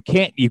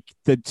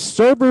 The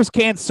servers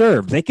can't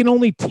serve. They can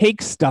only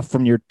take stuff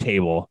from your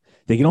table.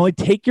 They can only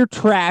take your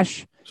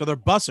trash. So they're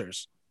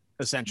bussers,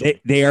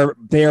 essentially. They are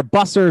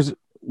bussers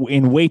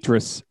in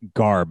waitress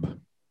garb.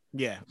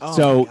 Yeah.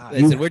 So my God.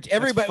 Listen, You-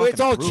 everybody, fucking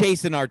it's all brutal.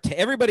 chasing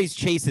everybody's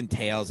chasing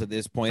tails at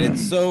this point.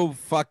 It's so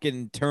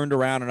fucking turned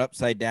around and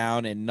upside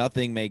down, and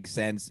nothing makes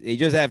sense. You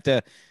just have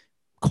to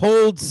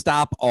cold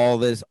stop all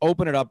this,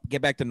 open it up,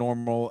 get back to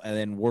normal, and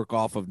then work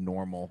off of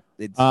normal.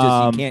 It's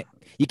just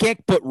you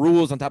can't put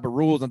rules on top of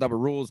rules on top of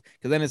rules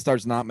because then it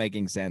starts not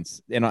making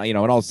sense. In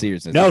all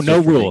seriousness, no it's no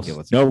just rules.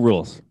 ridiculous. No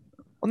rules.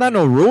 Well, not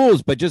no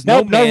rules, but just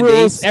Nope, no mandates.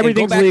 rules. And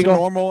Everything's go back legal. to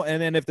normal, and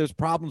then if there's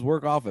problems,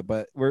 work off it.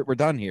 But we're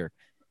done here.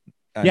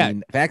 I Yeah.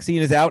 mean,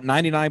 vaccine is out,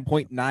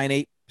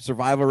 99.98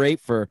 survival rate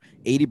for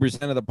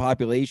 80% of the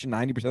population,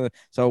 90%.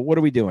 So what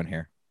are we doing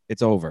here?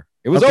 It's over.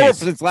 It was Okay, over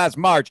so- since last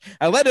March.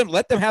 I let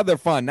them have their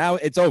fun. Now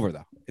it's over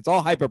though. It's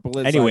all hyper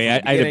politicized. Anyway,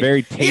 I had a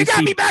very Hey, you got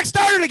tasty. me back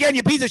started again,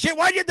 you piece of shit.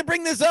 Why'd you have to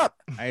bring this up?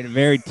 I had a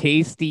very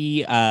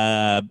tasty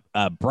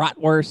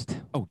bratwurst.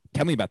 Oh,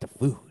 tell me about the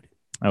food.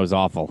 That was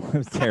awful. It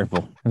was terrible.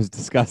 It was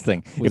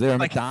disgusting. Was there a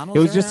like, McDonald's?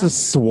 It was just a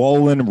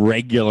swollen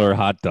regular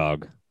hot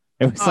dog.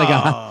 It was like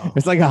Oh.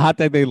 it's like a hot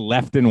dog they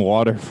left in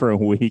water for a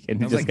week and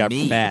it Sounds just like got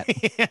me. fat.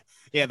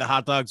 Yeah, the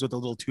hot dogs with the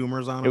little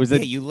tumors on them. It was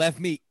Hey, a you left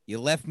me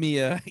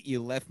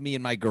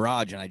in my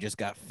garage, and I just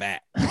got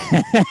fat.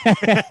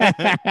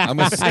 I'm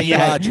a Sage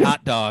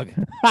hot dog.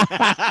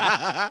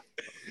 a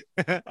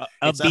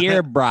It's a-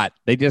 beer brat.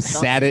 They just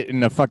sat it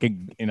in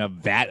a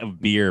vat of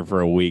beer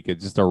for a week.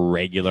 It's just a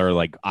regular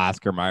like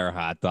Oscar Mayer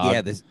hot dog.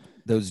 Yeah,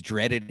 those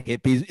dreaded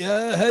hippies.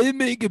 How you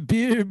make a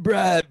beer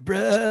brat,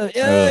 bro?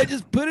 Yeah, Ugh.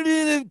 just put it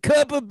in a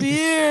cup of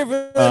beer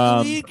for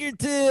a week or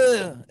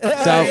two.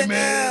 So-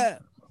 man.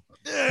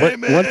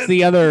 What's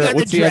the other? Got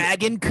the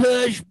Dragon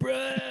Kush,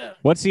 bro.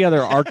 What's the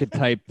other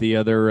archetype? The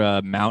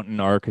other mountain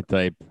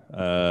archetype?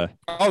 Oh,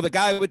 the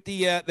guy with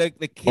the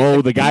kid,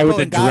 Oh, the guy with people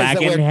the and guys that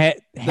dragon wear- hat.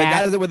 The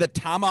guys that with the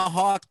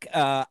tomahawk.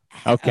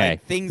 Okay.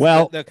 Things.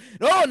 Well-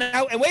 no,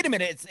 now and wait a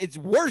minute. It's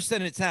worse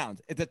than it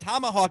sounds. It's a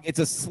tomahawk. It's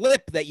a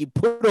slip that you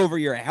put over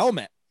your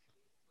helmet.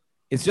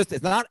 It's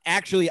not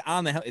actually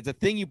on the helmet. It's a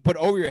thing you put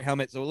over your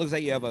helmet, so it looks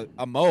like you have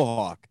a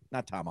mohawk,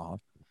 not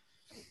tomahawk.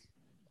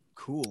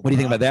 cool. What do you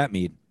think about that,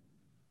 Mead?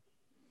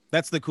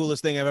 That's the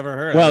coolest thing I've ever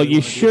heard. I Well, really you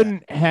wanna do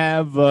shouldn't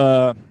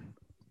have.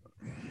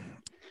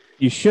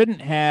 You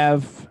shouldn't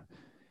have.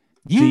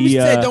 You The,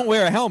 said don't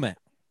wear a helmet.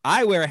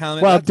 I wear a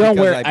helmet. Well, That's don't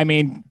because wear. I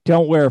mean,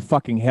 don't wear a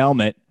fucking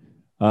helmet.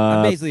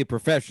 I'm basically a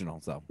professional,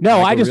 so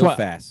no, I go just real want.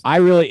 fast. I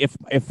really,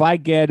 if I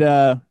get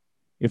a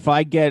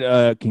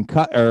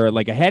concut or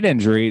like a head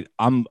injury,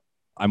 I'm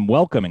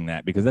welcoming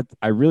that because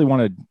I really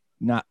want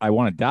to I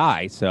want to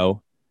die.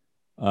 So.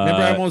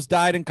 Remember, I almost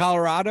died in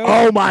Colorado.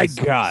 Oh my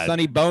With God.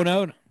 Sonny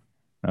Bono.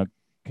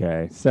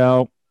 Okay,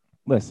 so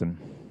listen,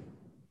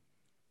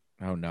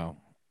 Oh no.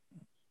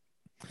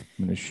 I'm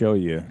going to show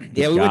you.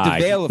 Yeah, we went to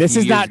Vail a This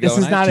few is years not. This ago,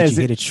 is and I- not Did as.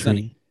 you hit a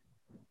tree?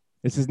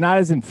 This is not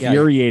as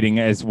infuriating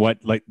as what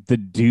like the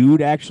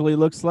dude actually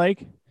looks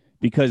like,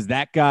 because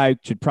that guy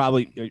should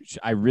probably.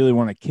 I really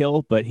want to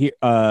kill, but here,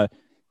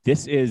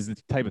 this is the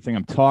type of thing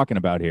I'm talking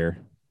about here.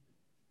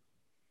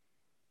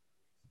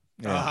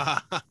 Yeah.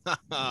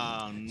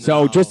 Oh,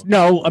 So no. just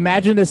no.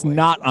 Imagine this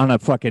not on a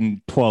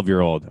fucking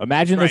 12-year-old.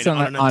 Imagine this Right, on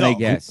on a an on a adult.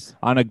 Yes.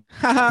 on a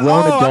oh, I'm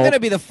adult. gonna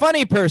be the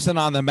funny person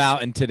on the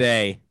mountain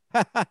today.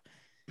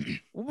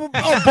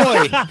 Oh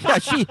boy, yeah,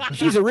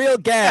 she's a real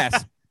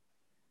gas.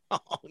 Oh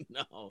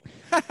no.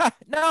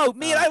 No,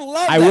 me, I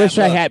love. I that wish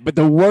I look. had, but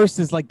the worst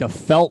is like the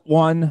felt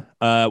one,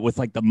 with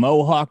like the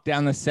mohawk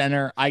down the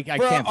center. I For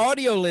can't. our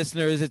audio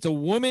listeners, it's a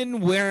woman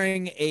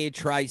wearing a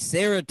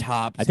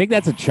triceratops. I think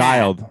that's a hat.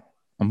 child.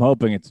 I'm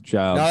hoping it's a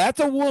child. No, that's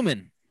a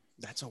woman.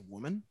 That's a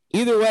woman?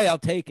 Either way, I'll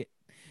take it.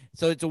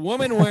 So it's a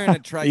woman wearing a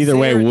triceratops Either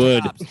way,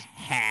 would.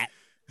 hat.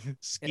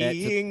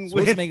 Skiing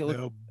supposed to with make it look-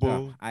 the Oh,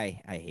 bull.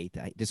 I hate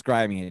that.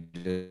 Describing it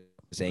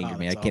just angers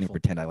me. I that's can't even awful.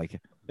 pretend I like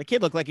it. The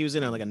kid looked like he was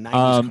in like a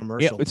 90s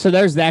commercial. Yeah, so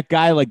there's that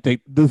guy, like the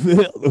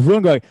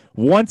one guy.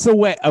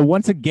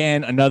 Once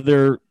again,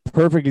 another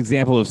perfect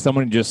example of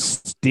someone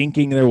just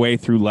stinking their way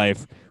through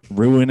life,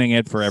 ruining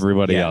it for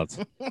everybody Yeah. else.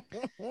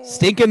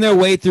 Stinking their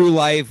way through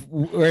life,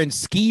 wearing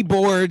ski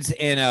boards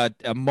and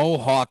a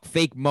mohawk,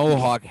 fake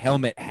mohawk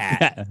helmet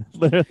hat.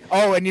 Literally.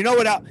 Oh, and you know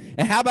what?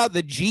 And how about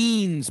the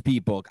jeans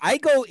people? I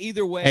go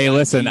either way. Hey, on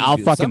listen, jeans, I'll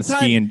dude. fucking Sometime-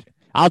 ski and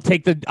I'll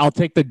take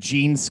the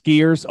jean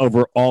skiers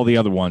over all the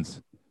other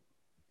ones.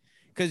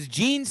 Because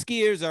jean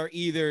skiers are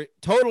either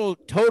total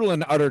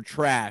and utter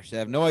trash. They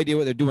have no idea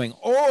what they're doing,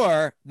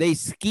 or they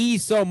ski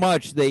so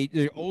much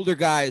they're older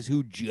guys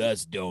who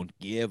just don't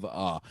give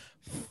a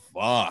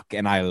fuck,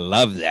 and I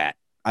love that.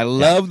 I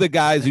love the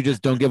guys who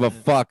just don't give a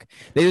fuck.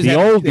 They just The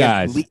have, old they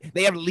have guys.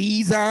 they have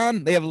Lees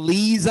on. They have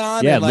Lees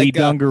on. Yeah, and Lee like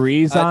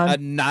dungarees on. a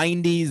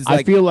 90s.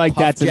 I feel like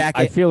puff that's jacket.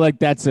 I feel like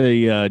that's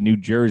a New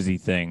Jersey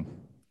thing.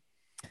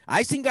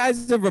 I've seen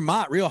guys in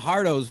Vermont, real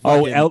hardos.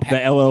 Oh, fucking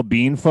the LL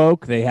Bean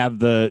folk, they have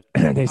the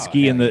they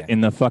ski in hell the yeah.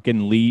 in the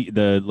fucking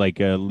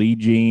Lee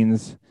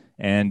jeans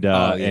and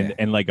Oh, yeah.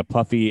 and like a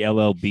puffy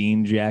LL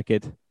Bean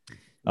jacket.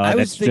 I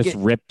was That's just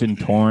thinking- ripped and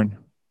torn.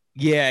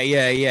 Yeah. Or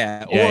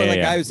Yeah, like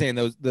yeah. I was saying,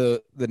 those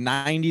the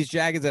 90s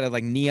jackets that have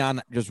like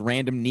neon, just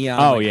random neon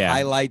Oh, like, yeah.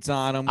 highlights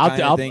on them.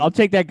 I'll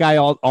take that guy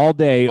all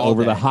day All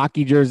over the day.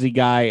 hockey jersey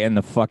guy and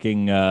the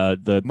fucking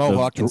the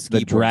Mohawk the, and the ski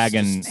boards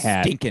dragon just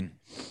hat. stinking.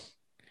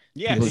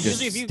 Yeah, People because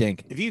just usually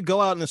stink. if you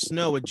go out in the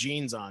snow with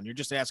jeans on, you're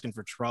just asking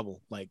for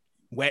trouble. Like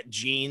wet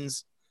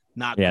jeans,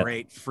 not Yeah.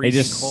 great.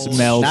 Freezing just cold.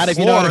 smell- Not if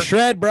you know how to Or-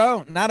 shred,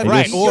 bro. Not if They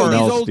right. just Or these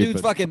smell old dudes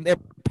stupid. fucking they're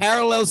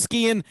parallel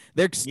skiing.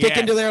 They're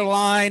sticking to Yes. their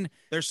line.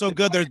 They're so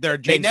good. Their They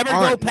jeans never go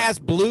aren't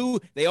past blue.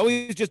 They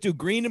always just do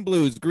green and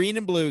blues, green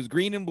and blues,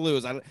 green and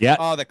blues. Yeah.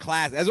 Oh, the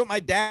class. That's what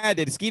my dad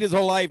did. Skied his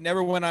whole life.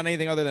 Never went on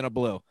anything other than a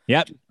blue.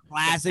 Yep.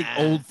 Classic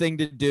old thing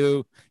to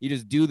do. You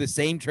just do the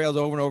same trails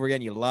over and over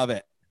again. You love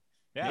it.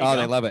 They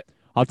love it.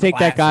 I'll take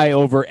that Classic. guy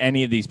over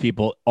any of these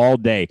people all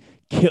day.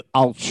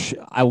 I'll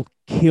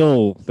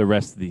kill the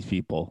rest of these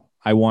people.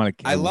 I want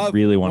to. I love-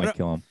 really want to what-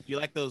 kill them. Do you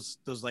like those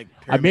like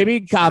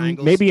Maybe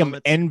triangles, maybe I'm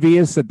helmets?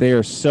 envious that they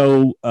are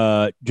so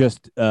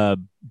just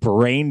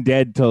brain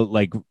dead to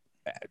like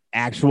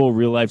actual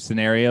real life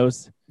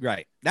scenarios.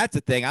 Right. That's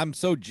the thing. I'm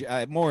so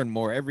more and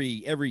more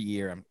every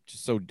year. I'm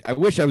just so. I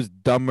wish I was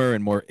dumber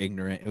and more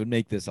ignorant. It would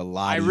make this a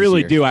lot. I really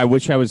easier. do. I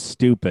wish I was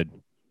stupid.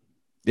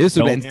 This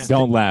would Don't, been.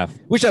 don't laugh.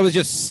 Wish I was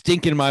just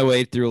stinking my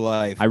way through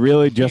life. I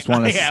really just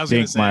want to Yeah, I was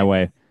gonna stink my say.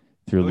 way I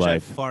through wish I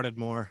life. farted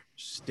more,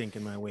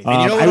 stinking my way.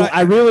 And you know what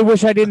I really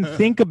wish I didn't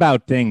think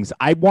about things.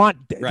 I want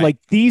Right. like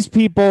these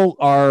people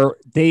are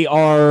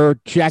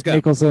Jack go.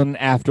 Nicholson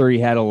after he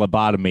had a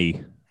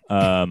lobotomy.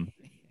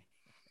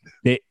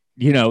 They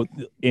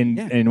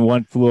in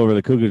One Flew Over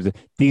the Cuckoo's.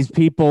 These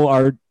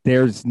people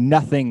there's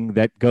nothing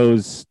that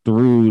goes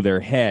through their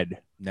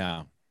head.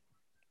 No.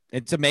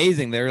 It's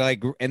amazing. They're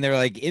like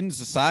in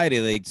society,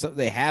 like so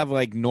they have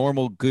like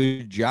normal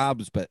good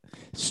jobs, but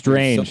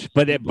Strange, some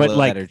but people that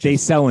like are they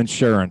just- sell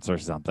insurance or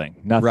something.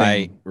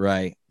 Nothing,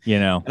 right. you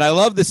know. And I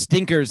love the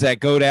stinkers that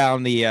go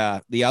down the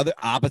other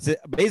opposite,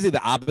 basically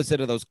the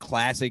opposite of those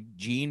classic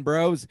Gene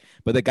Bros,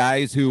 but the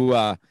guys who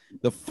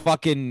the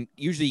fucking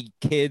usually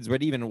kids,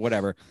 but even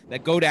whatever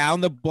that go down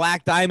the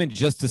black diamond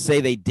just to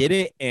say they did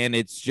it, and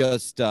it's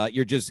just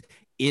you're just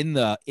in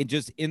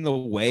the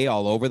way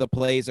all over the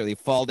place, or they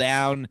fall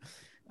down.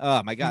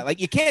 Oh my god! Like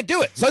you can't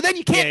do it. So then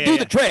you can't do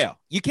the trail.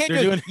 You can't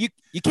They're doing-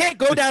 you can't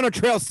go down a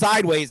trail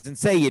sideways and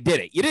say you did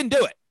it. You didn't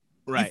do it.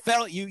 Right. You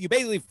fell. You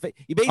basically.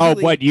 Oh,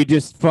 what? You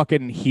just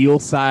fucking heel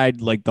side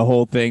like the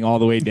whole thing all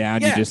the way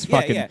down. Yeah, you just yeah,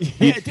 fucking.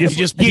 yeah. You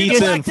just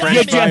pizza and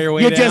French fry your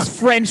way you down. just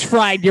French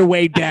fried your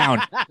way down.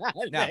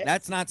 No,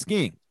 that's not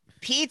skiing.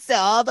 Pizza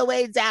all the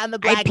way down the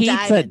I black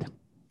pizzaed. diamond.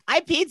 I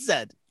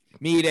pizzaed.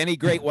 Me eat any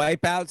great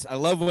wipeouts. I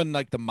love when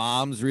like the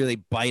moms really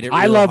bite it.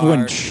 I real love when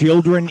hard.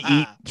 children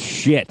eat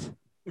shit.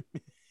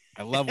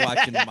 I love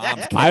watching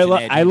moms.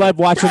 I love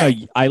watching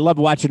Right. I love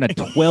watching a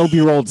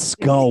 12-year-old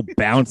skull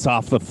bounce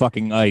off the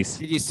fucking ice.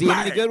 Did you see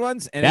any good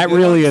ones? Any That good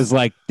really ones?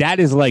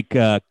 is like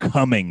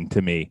coming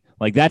to me.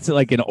 Like that's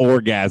like an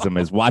orgasm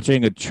is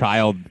watching a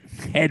child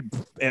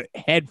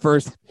head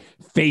first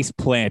face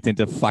plant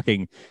into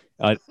fucking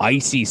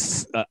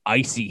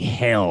icy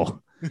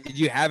hell. Did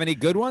you have any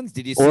good ones?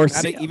 Did you see, Or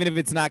even if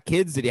it's not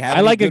kids? Did you have?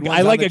 I like any good a ones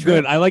I on like the a trip?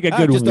 good I like a Oh,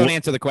 good just don't wa-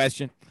 answer the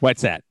question.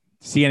 What's that?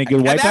 See any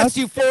good I've asked wipeouts?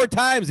 you 4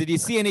 times. Did you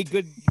see any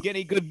good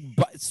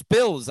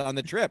spills on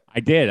the trip? I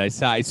did. I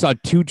saw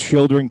two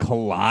children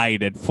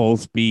collide at full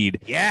speed.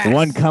 Yeah. The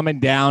one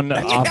coming down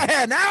off,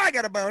 Yeah. Now I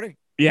got a boner.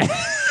 yeah.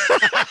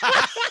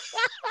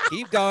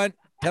 Keep going.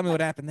 Tell me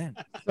what happened then.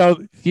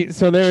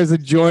 So there is a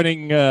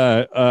joining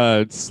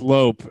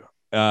slope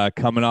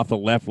coming off the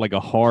left, like a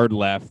hard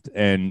left,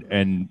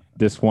 and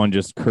this one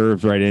just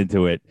curves right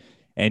into it.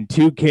 And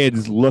two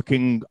kids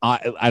looking,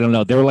 I don't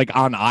know, they were like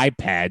on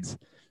iPads,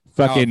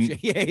 fucking Oh,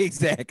 yeah,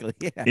 exactly.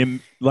 Yeah.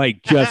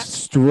 like just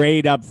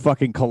straight up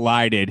fucking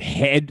collided.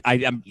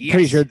 I'm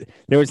pretty sure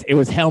it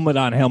was helmet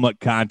on helmet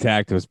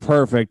contact. It was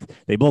perfect.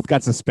 They both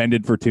got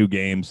suspended for 2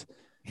 games.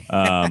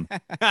 Well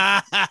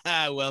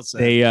said.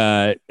 They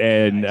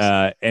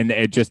and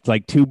it just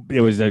like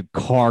it was a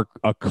car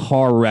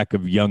wreck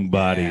of young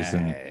bodies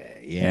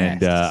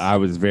and I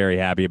was very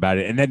happy about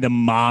it. And then the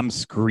mom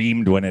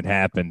screamed when it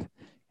happened.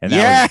 And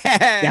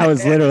that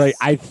was literally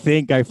I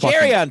think I fucking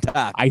cherry on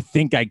top. I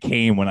think I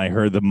came when I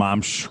heard the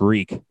mom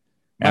shriek.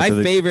 My after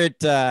the-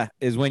 favorite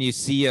is when you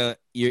see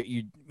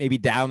you maybe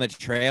down the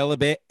trail a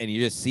bit and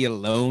you just see a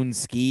lone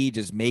ski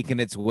just making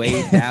its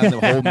way down the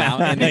whole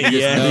mountain. And you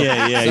just know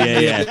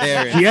somebody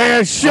there is-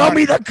 Yeah, show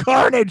me the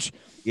carnage.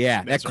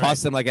 Yeah, That's that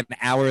cost them like an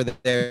hour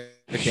there.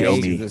 Show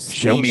me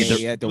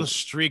the- little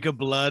streak of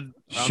blood.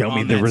 Show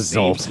me on the that same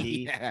result.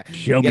 ski. Yeah.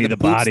 Show Yeah, me the the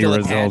boot's body still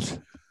results.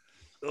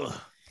 Ugh.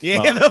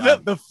 Yeah, Oh,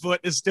 the foot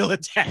is still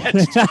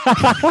attached.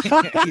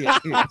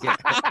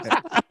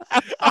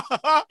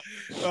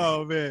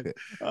 Oh man!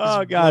 Oh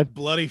This god.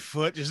 bloody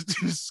foot just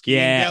skiing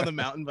Yeah. down the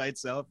mountain by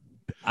itself.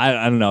 I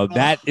don't know.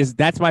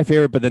 That's my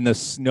favorite. But then the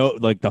snow,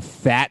 like the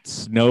fat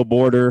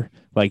snowboarder,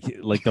 like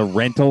the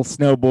rental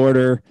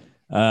snowboarder.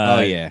 Oh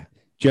yeah.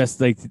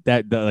 Just like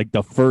that, like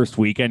the first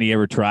weekend he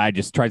ever tried,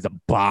 just tries to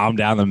bomb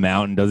down the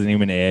mountain, doesn't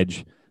even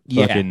edge.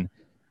 Yeah. Fucking,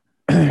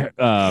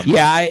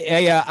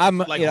 Yeah, I'm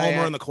Like you know,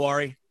 Homer in the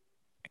quarry.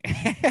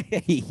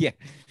 yeah.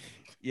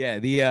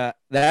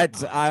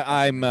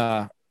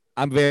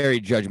 I'm very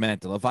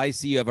judgmental. If I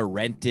see you have a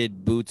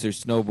rented boots or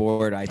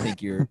snowboard, I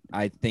think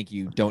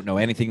you don't know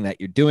anything that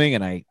you're doing,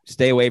 and I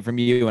stay away from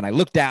you, and I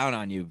look down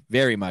on you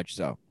very much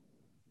so.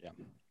 Yeah.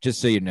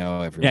 Just so you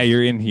know, everyone. yeah,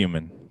 you're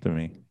inhuman to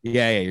me.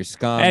 yeah, you're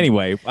scum.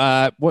 Anyway,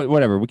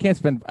 whatever. We can't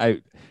spend.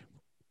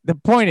 The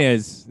point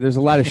is, there's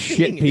a lot of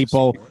shit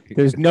people.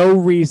 There's no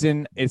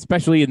reason,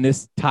 especially in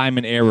this time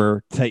and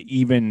era, to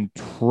even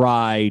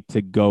try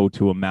to go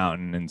to a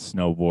mountain and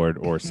snowboard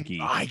or ski.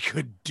 I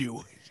could do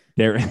it.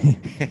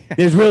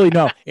 There's really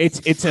no. It's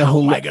a How am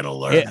whole. I gonna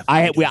learn?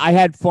 I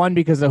had fun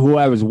because of who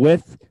I was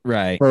with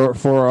right.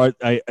 for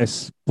a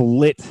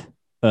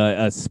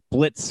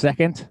split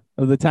second.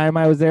 of the time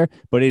I was there,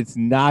 but it's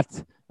not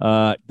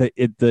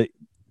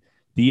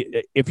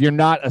if you're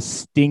not a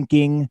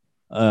stinking,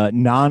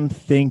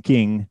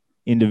 non-thinking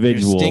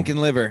individual, Your stinking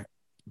liver.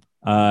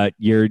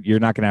 you're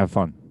not gonna have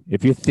fun.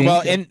 If you think,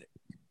 Well, and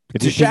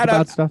if to you think shout about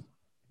out- stuff,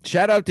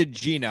 shout out to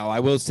Gino, I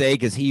will say,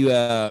 because he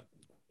was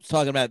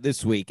talking about it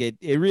this week. It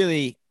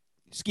really,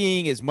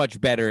 skiing is much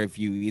better if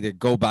you either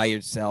go by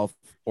yourself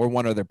or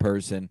one other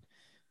person,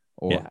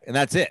 and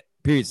that's it.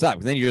 Period. Stop.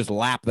 Then you just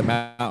lap the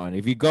mountain.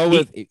 If you go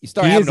with, you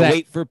start having to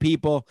wait for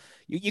people.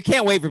 You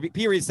can't wait for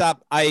period.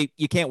 Stop.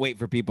 You can't wait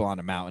for people on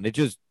a mountain. It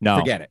just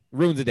forget it.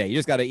 Ruins the day. You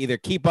just got to either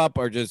keep up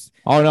or just.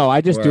 Oh no,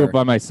 I just do it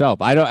by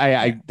myself. I don't.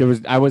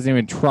 I wasn't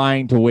even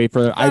trying to wait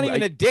for. It's not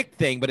even a dick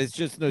thing, but it's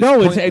just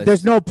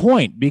there's no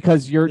point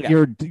because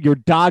you're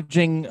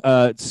dodging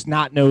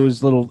snot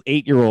nosed little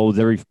 8-year-olds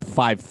every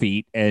 5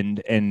 feet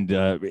and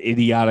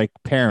idiotic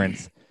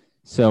parents.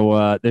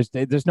 So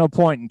there's no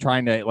point in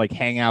trying to like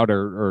hang out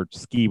or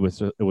ski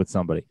with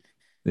somebody.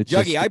 It's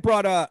Juggy, I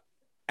brought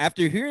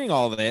after hearing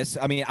all this,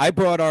 I mean, I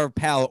brought our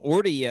pal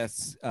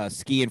Orty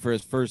skiing for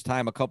his first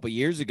time a couple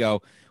years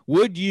ago.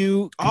 Would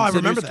you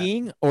consider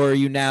skiing, or are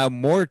you now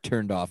more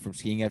turned off from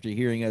skiing after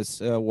hearing us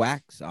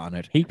wax on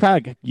it? You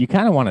kind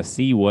of want to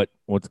see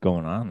what's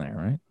going on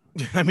there,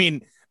 right? I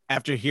mean,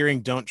 after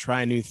hearing "Don't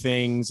try new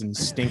things" and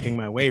stinking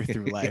my way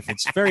through life,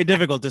 it's very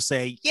difficult to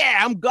say, "Yeah,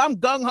 I'm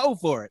gung ho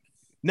for it."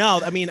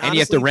 No, I mean, and honestly, you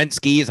have to rent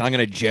skis. I'm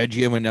going to judge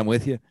you when I'm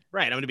with you.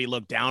 Right, I'm going to be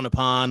looked down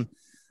upon.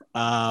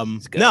 No,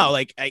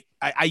 like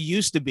I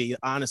used to be,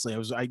 honestly,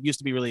 I used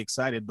to be really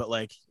excited, but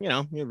like,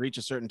 you reach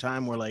a certain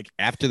time where like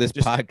after this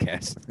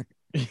podcast,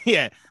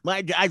 yeah,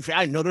 like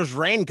I know there's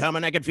rain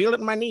coming. I could feel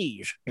it in my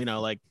knees.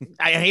 Like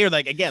I hear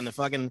like again the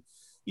fucking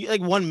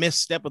like one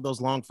misstep with those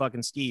long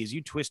fucking skis,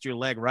 you twist your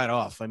leg right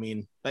off. I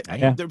mean,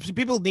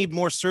 people need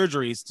more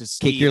surgeries to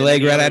ski. Kick your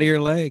leg right out of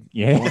your leg.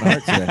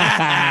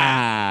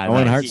 Yeah,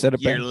 Owen Hart said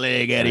it. Your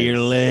leg out of your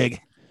leg.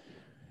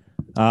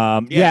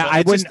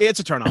 I wouldn't. It's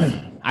a turn off.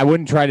 I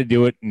wouldn't try to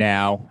do it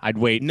now. I'd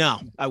wait. No,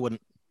 I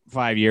wouldn't.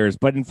 5 years,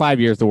 but in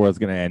 5 years the world's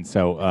going to end.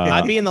 So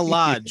I'd be in the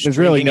lodge. There's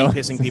really no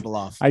pissing people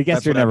off. I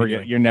guess you're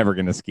never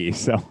going to ski.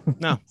 So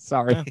no,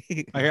 sorry.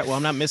 Well,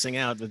 I'm not missing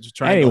out. But just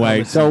trying.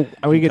 Anyway, so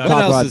we could talk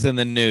what else about is in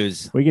the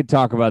news. We could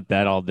talk about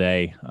that all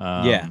day.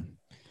 Yeah,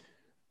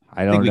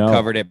 I don't know. We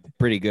covered it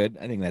pretty good.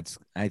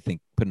 I think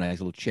put a nice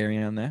little cherry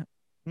on that.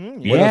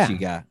 What else you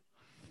got?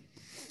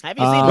 Have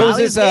you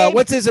seen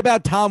what's this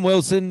about Tom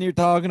Wilson you're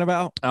talking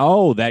about?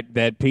 Oh,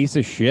 that piece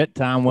of shit,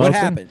 Tom Wilson.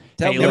 What happened?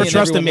 Hey, never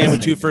trust a man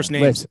with 2 first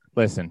names.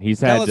 Listen,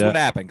 tell us what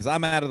happened, because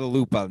I'm out of the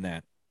loop on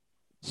that.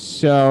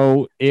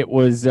 So it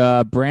was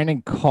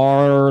Brandon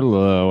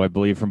Carlo, I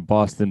believe, from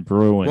Boston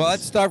Bruins. Well,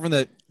 let's start from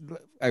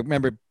I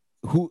remember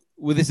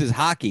this is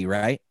hockey,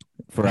 right?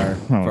 For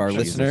our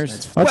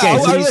listeners. Okay,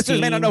 our listeners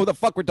may not know who the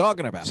fuck we're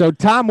talking about. So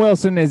Tom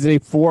Wilson is a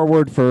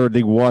forward for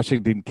the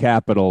Washington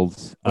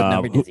Capitals. What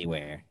number does he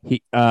wear?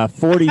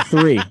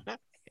 43.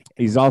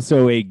 He's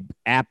also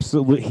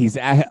he's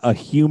a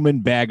human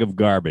bag of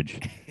garbage.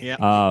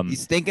 Yeah.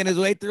 He's stinking his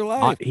way through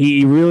life.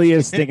 He really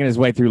is stinking his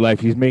way through life.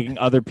 He's making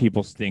other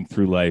people stink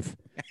through life.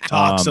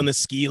 Talks on the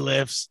ski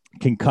lifts.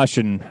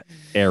 Concussion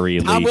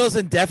area. Tom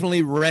Wilson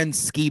definitely rents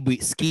ski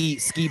boards.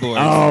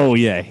 Oh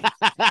yeah,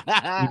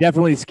 he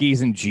definitely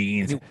skis in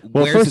jeans.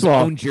 Well, wears first his of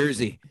all, own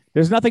jersey.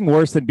 There's nothing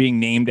worse than being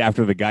named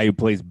after the guy who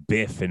plays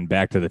Biff in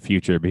Back to the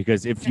Future,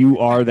 because if you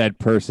are that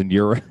person,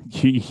 you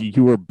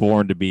were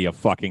born to be a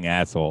fucking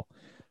asshole.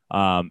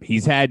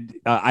 He's had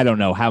I don't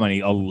know how many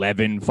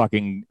 11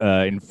 fucking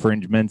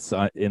infringements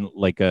in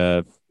like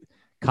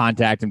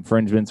contact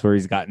infringements where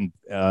he's gotten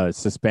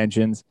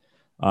suspensions.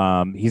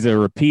 He's a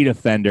repeat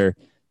offender.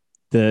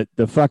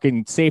 The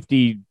fucking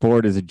safety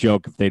board is a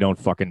joke if they don't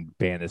fucking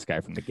ban this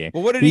guy from the game.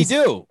 Well, what did he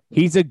do?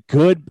 He's a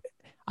good.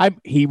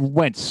 He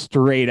went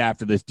straight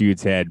after this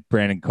dude's head,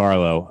 Brandon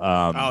Carlo.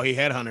 He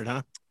headhunted,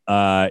 huh?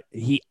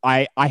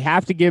 I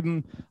have to give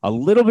him a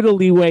little bit of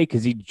leeway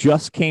because he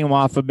just came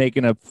off of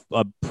making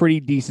a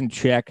pretty decent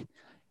check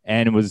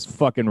and was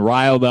fucking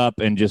riled up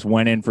and just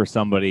went in for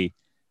somebody.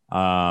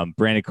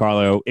 Brandon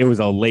Carlo, it was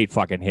a late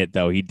fucking hit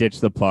though. He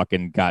ditched the puck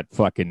and got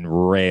fucking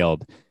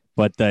railed.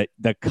 But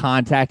the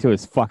contact to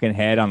his fucking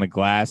head on the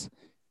glass,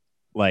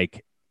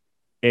 like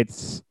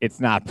it's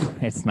not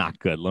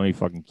good. Let me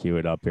fucking cue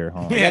it up here.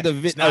 Hold on. I got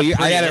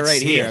it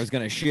right here. I was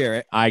gonna share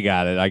it. I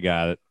got it.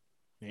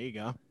 There you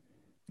go.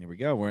 Here we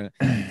go.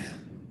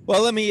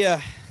 Well, let me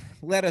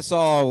let us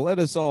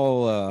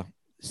all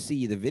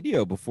see the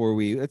video before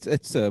we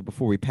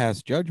before we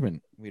pass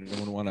judgment. We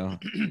don't want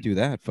to do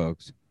that,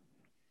 folks.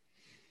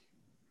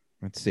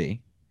 Let's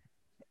see.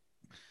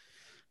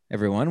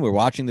 Everyone, we're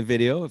watching the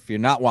video. If you're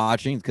not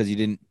watching, it's because you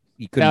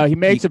couldn't. No, he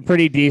makes a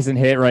pretty decent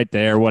hit right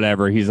there.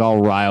 Whatever. He's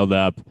all riled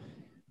up,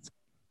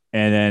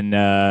 and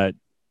then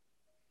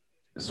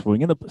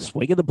swinging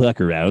the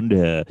puck around.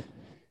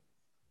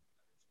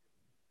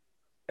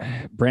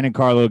 Brandon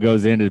Carlo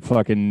goes in to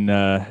fucking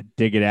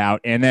dig it out,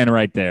 and then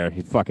right there,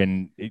 he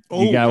fucking. You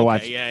gotta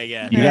watch.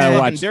 Yeah. You gotta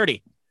watch.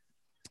 Dirty.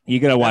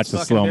 You gotta watch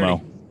the slow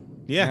mo.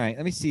 Yeah. All right.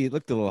 Let me see. It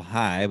looked a little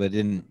high, but it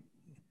didn't.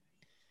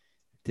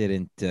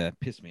 didn't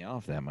piss me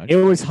off that much. It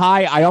was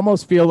high. I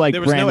almost feel like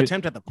There was no Brandon,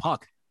 attempt at the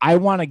puck. I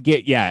want to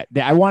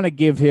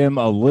give him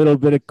a little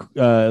bit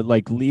of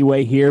like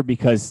leeway here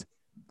because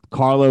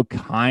Carlo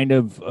kind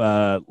of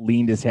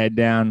leaned his head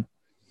down.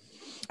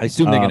 I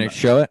assume they're going to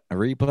show it, a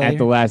replay at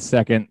the last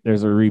second.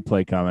 There's a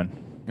replay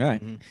coming. All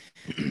right.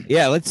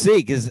 Yeah, let's see,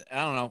 because I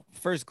don't know.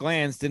 First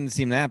glance didn't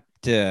seem that.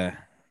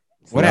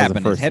 What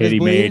happened? His head he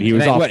made. He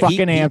was all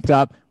fucking amped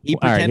up. He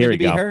all right, here we to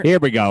be go. hurt? Here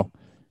we go.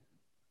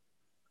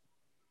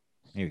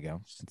 Here we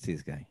go. Let's see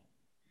this guy.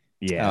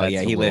 Yeah.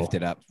 He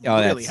lifted up. Oh,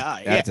 really that's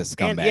high. That's a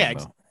scumbag.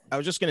 And I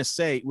was just gonna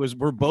say,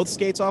 were both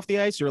skates off the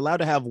ice? You're allowed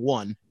to have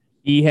one.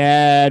 He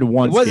had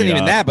one. It wasn't skate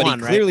even off. that, but One,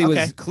 he right? clearly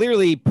Okay. was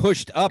clearly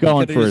pushed up.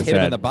 Going He for could have his just hit him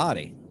in head. the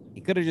body.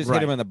 He could have just Right.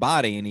 hit him in the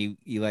body, and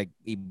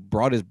he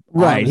brought his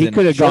Right. arms He and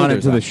could have gone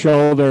shoulders into the up.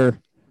 shoulder.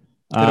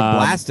 Could have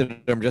blasted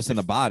him just in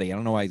the body. I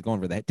don't know why he's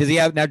going for that. Does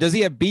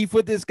he have beef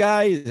with this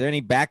guy? Is there any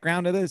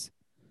background to this?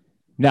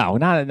 No,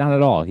 not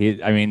at all.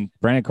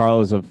 Brandon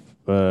Carlo's a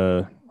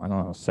I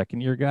don't know,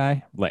 second year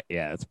guy. Like,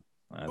 yeah, that's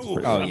Ooh,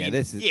 pretty Oh rough. yeah,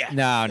 this is yeah,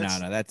 no, that's-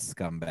 that's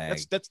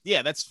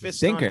scumbag. That's fist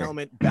Stinker. on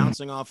helmet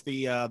bouncing off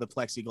the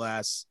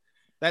plexiglass.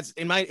 That's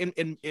in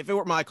if it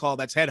were my call,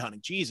 that's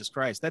headhunting. Jesus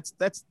Christ, that's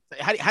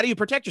how do you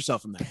protect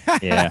yourself from that?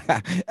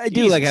 Yeah. I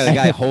do like how the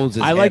guy holds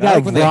his. I like head. how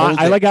when they hold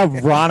I it. like how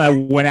Rana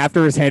went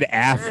after his head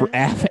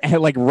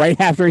like right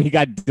after he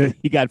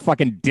got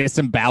fucking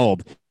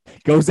disemboweled.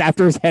 Goes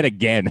after his head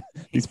again.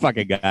 These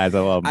fucking guys, I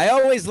love them. I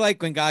always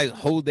like when guys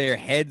hold their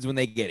heads when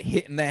they get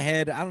hit in the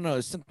head. I don't know,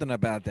 there's something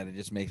about that. It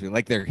just makes me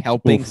like they're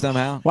helping Oof.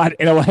 somehow. What?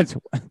 You know what?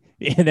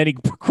 And then he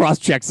cross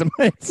checks him.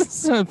 It's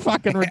so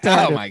fucking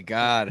retarded. Oh my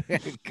god,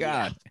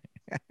 God.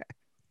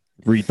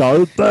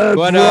 Retarded.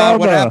 What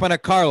happened to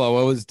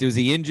Carlo? Was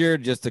he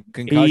injured? Just a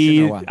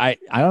concussion? Or what? I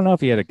don't know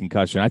if he had a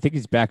concussion. I think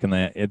he's back in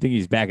the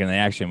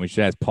action. We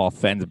should ask Paul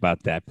Fens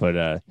about that.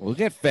 But We'll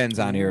get Fens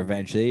on here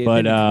eventually.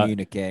 But,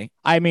 communicate.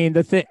 I mean,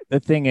 the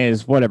thing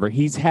is, whatever.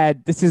 He's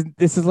had this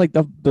is like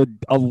the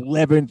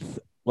 11th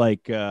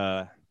like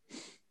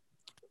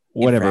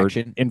whatever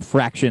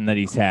infraction that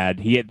he's had.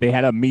 They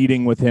had a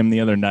meeting with him the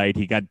other night.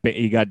 He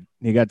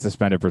got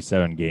suspended for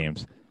 7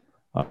 games.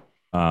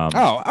 All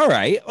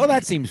right. Well,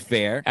 that seems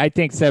fair. I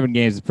think 7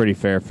 games is pretty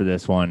fair for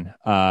this one.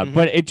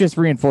 But it just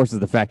reinforces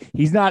the fact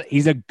he's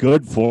a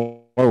good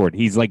forward.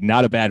 He's like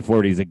not a bad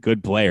forward. He's a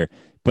good player.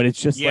 But it's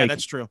just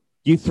That's true.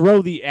 You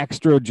throw the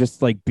extra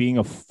just like being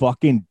a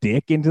fucking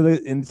dick into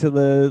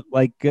the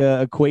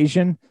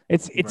equation.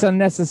 It's Right.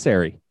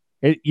 unnecessary.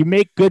 You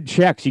make good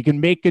checks. You can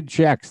make good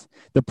checks.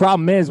 The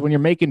problem is when you're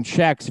making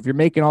checks, if you're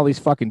making all these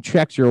fucking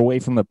checks, you're away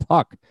from the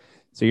puck.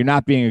 So you're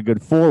not being a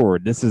good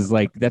forward. This is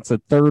like that's a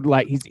third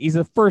line. He's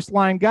a first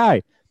line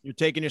guy. You're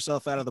taking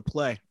yourself out of the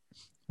play.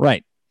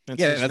 Right. That's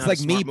Yeah, just that's not a like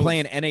me smart move.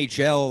 playing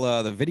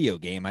NHL, the video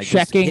game. I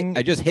Checking-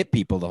 just hit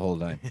people the whole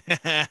time.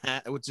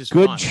 Which is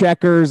Good fun.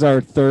 checkers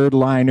are third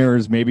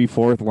liners, maybe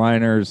fourth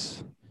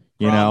liners.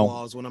 You know,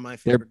 Bromwell is one of my they're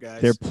favorite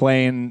guys.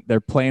 they're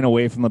playing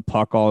away from the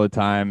puck all the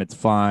time. It's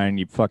fine.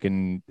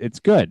 It's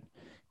good.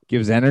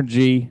 Gives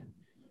energy.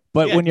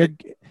 But Yeah, when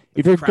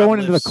if you're crowd going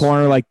into the lifts.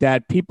 corner like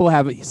that,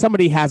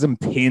 somebody has him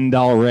pinned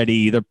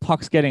already. Their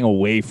puck's getting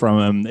away from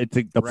him.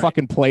 The Right.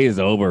 fucking play is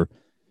over.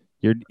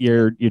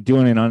 You're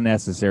doing an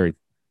unnecessary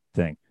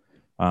thing.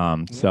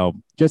 So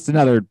just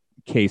another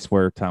case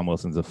where Tom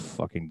Wilson's a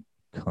fucking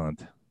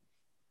cunt.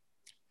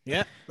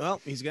 Yeah, well,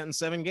 he's gotten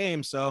 7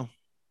 games, so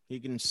he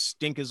can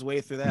stink his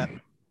way through that.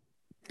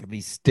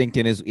 He's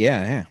stinking his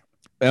yeah.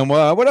 And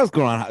what else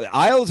going on?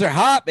 Isles are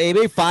hot,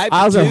 baby. 5-2.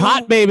 Isles are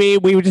hot, baby.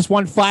 We just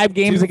won 5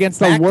 games 2 against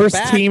the back-to-back.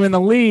 worst team in the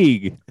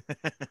league.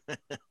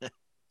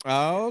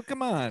 Oh,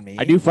 come on, me.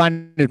 I do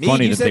find it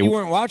funny You that said they you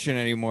weren't watching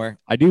anymore.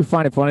 I do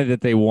find it funny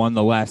that they won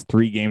the last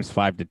 3 games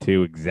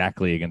 5-2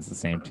 exactly against the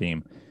same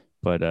team.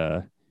 But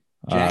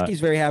Jackie's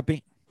very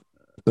happy.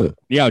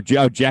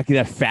 Jackie,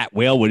 that fat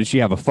whale. What did she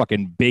have? A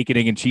fucking bacon,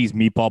 egg, and cheese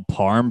meatball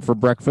parm for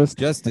breakfast?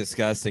 Just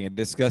disgusting and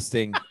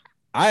disgusting.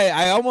 I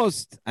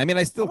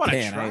still wanna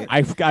can. try it.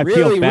 I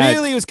really, feel bad.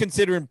 really was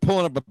considering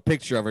pulling up a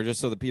picture of her just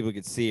so that people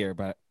could see her,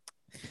 but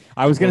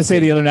I was gonna We'll say see.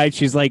 the other night,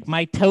 she's like,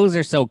 my toes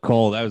are so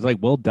cold. I was like,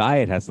 well,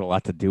 diet has a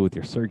lot to do with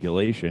your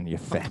circulation, you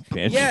fat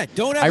bitch. yeah,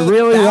 don't have I a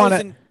really wanna-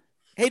 1,000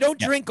 Hey, don't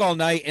drink all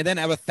night and then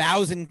have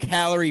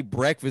 1,000-calorie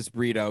breakfast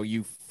burrito,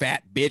 you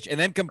fat bitch, and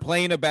then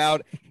complain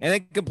about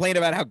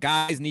how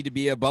guys need to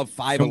be above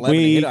 5'11" to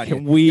hit on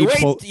you.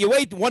 You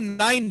weigh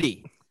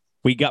 190.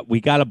 We got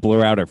to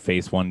blur out her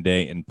face one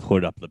day and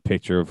put up the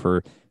picture of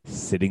her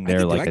sitting there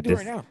I like can do it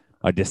right now.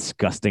 a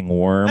disgusting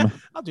worm.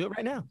 I'll do it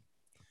right now.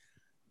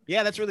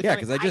 Yeah, that's really Yeah,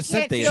 funny. because I just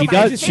sent the. She my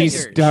does.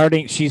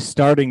 She's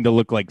starting to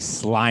look like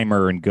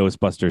Slimer in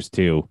Ghostbusters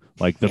 2,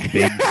 like the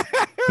big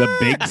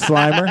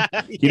Slimer.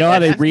 You know how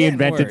they it's getting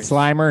reinvented worse.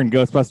 Slimer in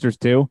Ghostbusters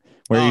 2,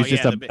 where Oh, he's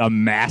just yeah, the big- a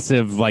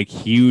massive, like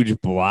huge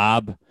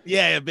blob.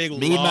 Yeah, a big.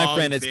 Me and my long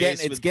friend, it's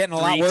face getting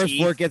with a lot 3 worse teeth.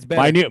 before it gets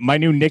better. My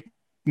new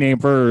nickname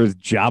for her is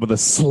Jabba the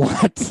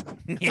Slut.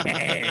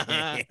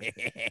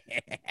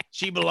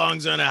 She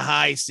belongs on a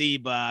high C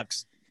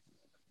box.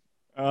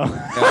 Oh.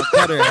 Yeah,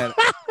 cut her head.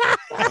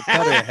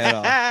 cut her head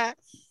off.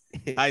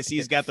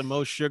 IC's got the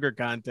most sugar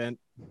content.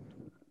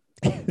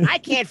 I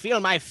can't feel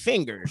my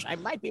fingers. I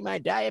might be my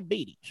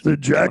diabetes. The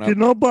Jackie,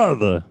 no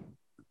bother.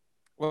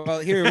 Well,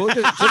 here we'll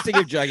just to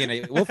give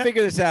Juggy, we'll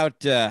figure this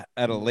out at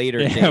a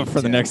later date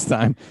for the next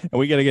time, and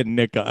we got to get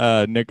Nick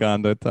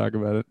on to talk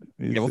about it.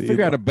 We'll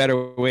figure out a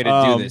better way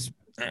to do this.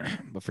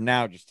 But for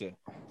now, just to.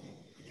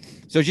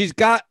 So she's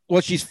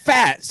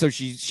fat. So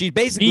she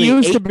basically she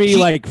used to be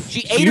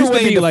she ate her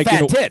way into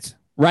fat tits.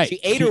 Right.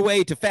 She ate her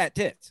way to fat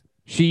tits.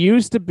 She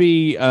used to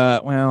be,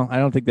 well, I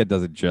don't think that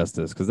does it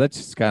justice because that's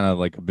just kind of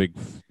like a big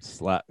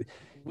slap.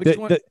 Which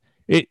one?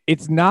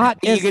 It's not.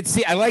 You can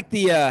see. I like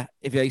the.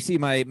 If you see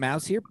my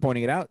mouse here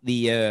pointing it out,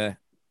 the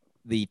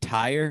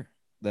tire,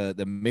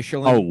 the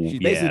Michelin. Oh, she's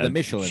basically the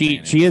Michelin.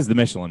 She is the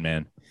Michelin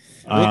man.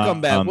 We'll come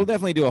back. We'll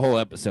definitely do a whole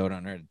episode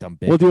on her dumb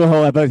bitch. We'll do a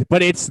whole episode,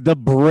 but it's the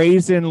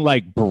brazen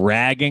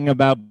bragging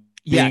about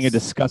being a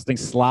disgusting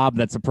slob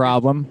that's a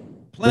problem.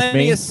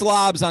 Plenty of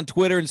slobs on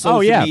Twitter and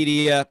social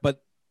media,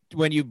 but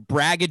when you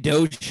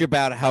braggadocio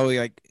about how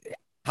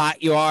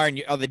hot you are and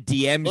the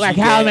DMs,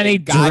 how many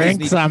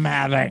drinks I'm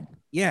having.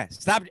 Yeah,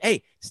 stop.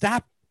 Hey,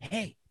 stop.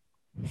 Hey,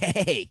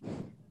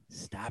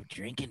 stop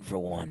drinking for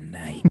one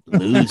night.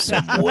 Lose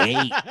some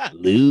weight.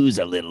 Lose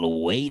a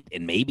little weight,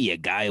 and maybe a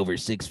guy over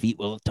 6 feet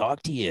will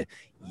talk to you.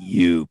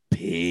 You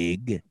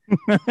pig.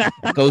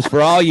 Goes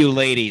for all you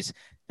ladies.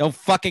 Don't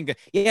fucking go.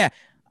 Yeah.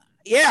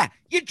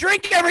 You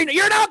drink every night.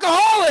 You're an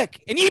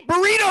alcoholic and eat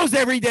burritos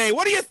every day.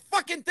 What do you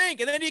fucking think?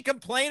 And then you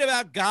complain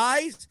about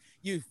guys.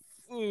 You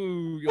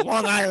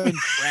Long Island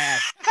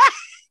trash.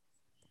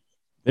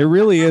 There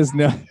really is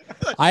no.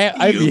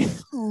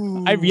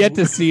 I've yet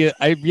to see it.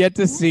 I've yet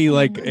to see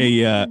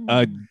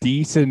a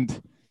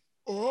decent,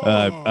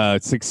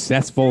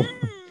 successful,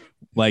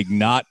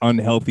 not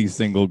unhealthy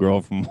single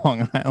girl from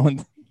Long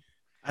Island.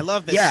 I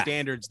love the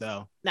standards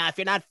though. Now, if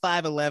you're not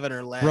 5'11"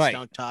 or less,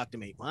 don't talk to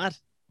me. What?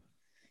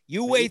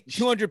 You weigh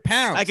 200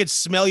 pounds. I could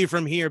smell you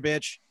from here,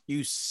 bitch.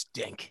 You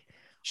stink.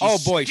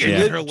 She's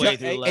her way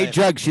through life. Hey,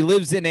 Jug. She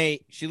lives in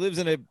a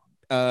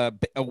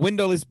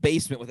windowless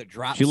basement with a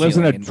drop. She lives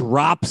in a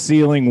drop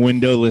ceiling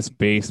windowless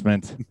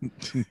basement.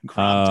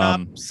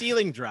 Top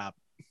ceiling drop.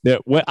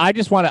 I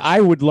just want to.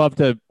 I would love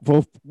to.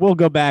 We'll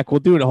go back.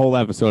 We'll do a whole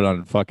episode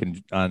on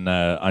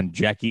on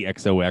Jackie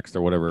XOX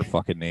or whatever her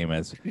fucking name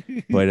is.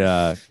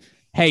 But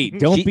hey,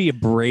 don't be a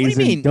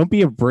brazen. Don't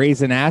be a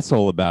brazen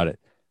asshole about it.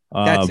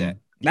 That's it.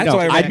 That's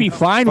why I'd be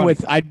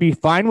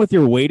fine with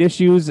your weight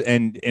issues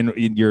and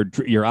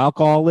your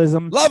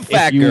alcoholism. Love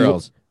fat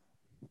girls.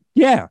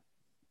 Yeah,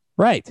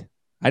 right.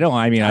 I don't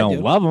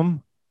love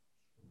them.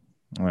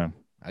 Well,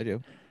 I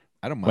do.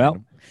 I don't mind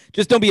them.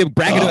 Just don't be a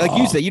braggadocio. Like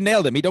you said, you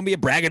nailed it. Don't be a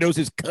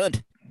braggadocio's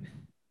cunt.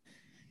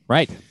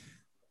 Right.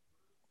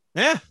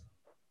 Yeah.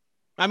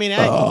 I mean,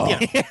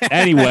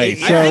 anyway,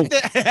 so I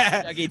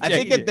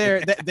think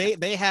that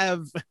they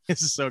have.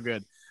 This is so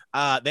good.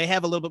 They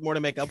have a little bit more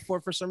to make up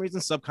for some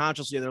reason.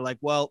 Subconsciously, they're like,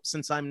 well,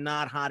 since I'm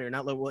not hot or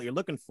not what you're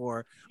looking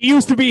for. She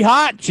used to be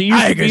hot. She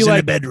used to be in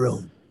the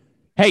bedroom.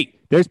 Hey,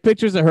 there's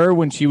pictures of her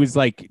when she was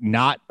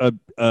not a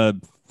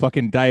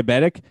fucking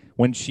diabetic,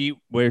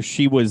 where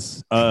she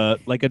was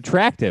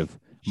attractive.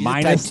 She's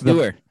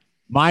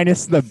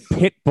minus the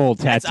pit bull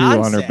tattoo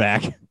on her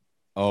back.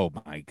 Oh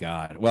my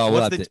God! Well,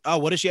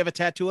 what does she have a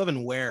tattoo of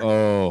and where?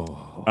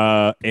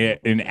 Oh,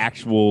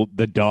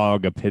 the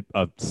dog,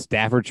 a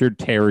Staffordshire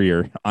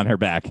Terrier on her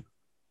back.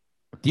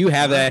 Do you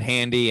have that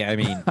handy? I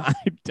mean, I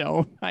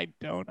don't.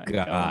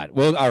 God.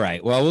 Well, all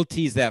right. Well, we'll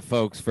tease that,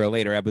 folks, for a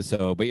later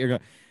episode. But you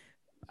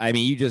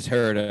just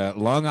heard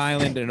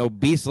an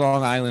obese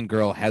Long Island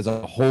girl has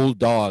a whole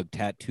dog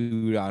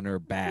tattooed on her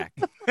back.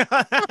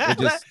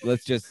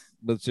 Let's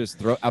just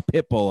throw a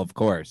pit bull, of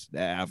course.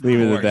 Leave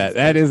it at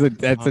that.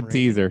 That's a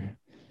teaser.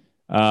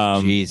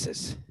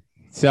 Jesus.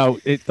 So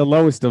it's the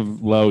lowest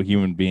of low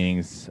human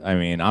beings. I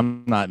mean,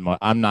 I'm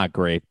not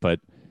great, but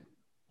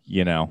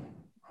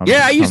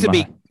I used to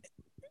be.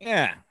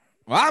 Yeah.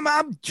 Well,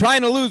 I'm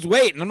trying to lose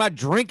weight, and I'm not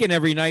drinking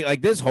every night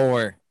like this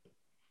whore.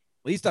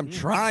 At least I'm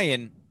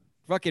trying.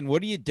 Fucking,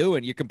 what are you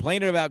doing? You're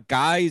complaining about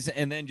guys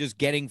and then just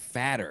getting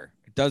fatter.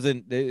 That's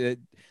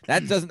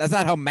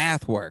not how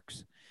math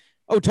works.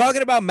 Oh,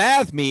 talking about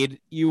math, Mead,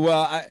 we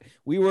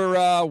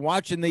were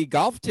watching the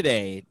golf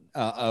today.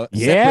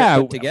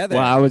 Together.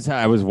 Well, I was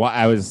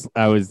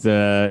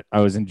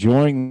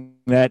enjoying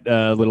that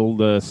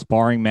little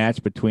sparring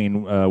match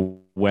between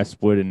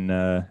Westwood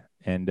and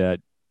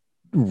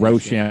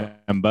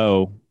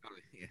Rochambeau.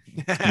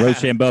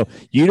 Rochambeau.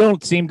 You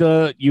don't seem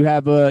to. You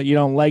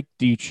don't like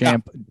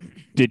DeChambeau.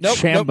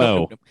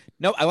 Nope.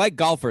 No, I like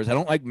golfers. I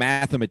don't like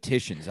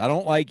mathematicians. I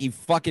don't like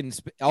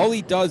all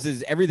he does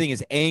is everything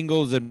is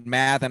angles and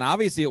math, and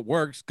obviously it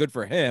works. Good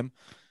for him,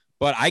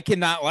 but I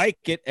cannot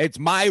like it. It's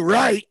my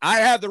right.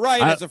 I have the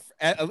right.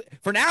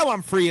 For now,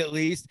 I'm free at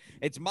least.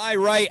 It's my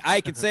right.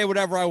 I can say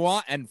whatever I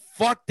want, and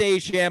fuck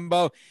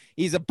DeChambeau.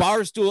 He's a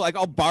barstool. Like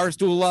all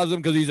Barstool loves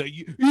him because he's a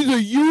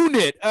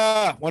unit.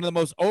 One of the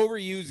most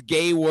overused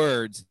gay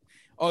words.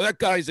 Oh, that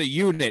guy's a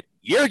unit.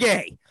 You're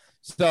gay.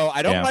 So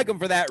I don't Yeah. like him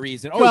for that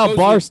reason. Well, he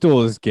goes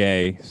Barstool is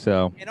gay,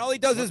 so and all he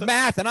does is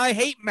math, and I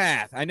hate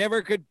math. I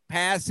never could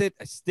pass it.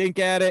 I stink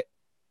at it.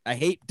 I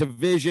hate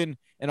division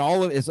and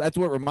all of it. That's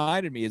what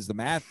reminded me is the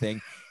math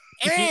thing.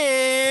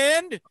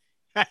 And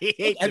I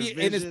hate and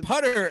his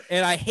putter,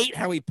 and I hate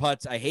how he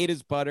putts. I hate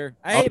his putter.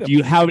 I hate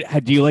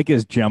him. Do you like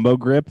his jumbo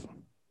grip?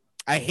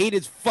 I hate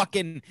his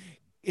fucking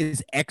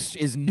his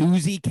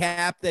newsy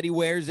cap that he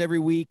wears every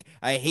week.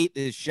 I hate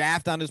his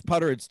shaft on his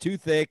putter. It's too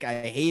thick.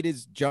 I hate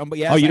his jumbo.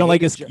 Yes, You don't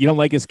like his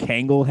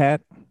Kangol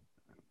hat?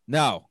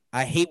 No,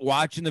 I hate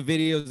watching the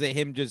videos of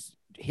him just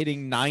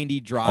hitting 90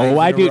 drives. Oh,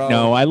 I do. Row.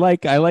 No, I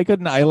like a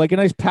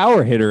nice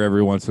power hitter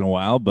every once in a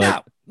while,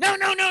 but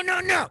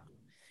no.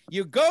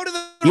 You go to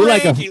the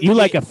you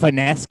like a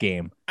finesse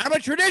game. I'm a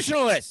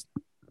traditionalist.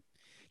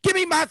 Give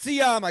me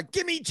Matsuyama.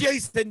 Give me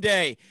Jason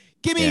Day.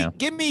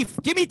 Give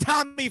me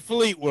Tommy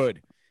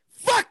Fleetwood.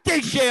 Fuck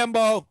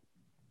DeChambeau.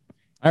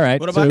 All right.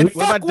 What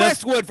about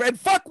Westwood? And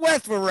fuck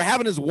Westwood for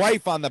having his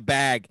wife on the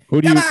bag.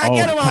 Who do you?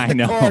 Get him off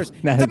the course.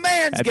 That's the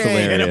man's game.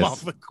 hilarious. Get him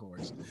off the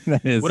course.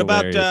 That is What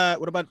hilarious.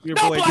 about your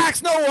No boy?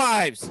 blacks, no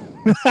wives.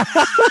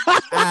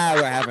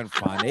 We're having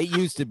fun. It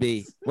used to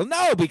be. Well,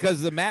 no,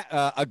 because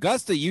the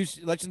Augusta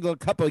used a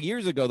couple of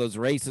years ago. Those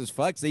racist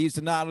fucks. They used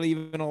to not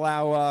even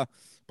allow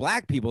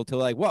black people to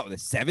the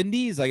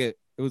 70s. Like it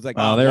was like.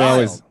 Oh, they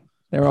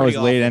were always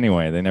late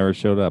anyway. They never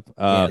showed up.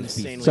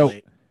 Insanely so,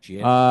 late.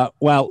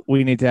 well,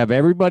 we need to have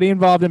everybody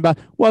involved in.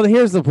 Well,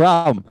 here's the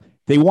problem.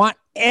 They want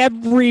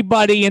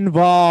everybody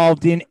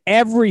involved in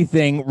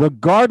everything,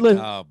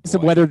 regardless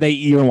of whether they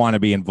even want to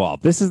be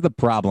involved. This is the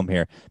problem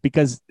here,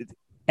 because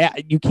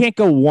you can't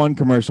go one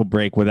commercial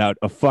break without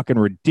a fucking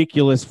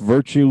ridiculous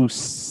virtue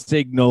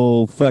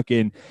signal.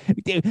 Fucking,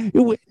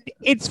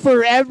 it's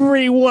for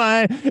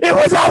everyone. It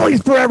was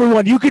always for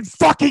everyone. You could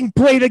fucking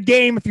play the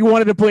game if you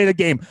wanted to play the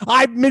game.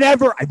 I've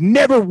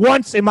never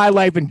once in my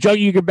life, and Juggy,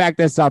 you can back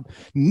this up,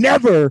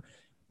 never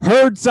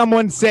heard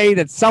someone say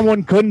that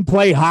someone couldn't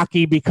play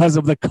hockey because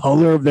of the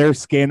color of their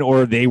skin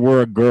or they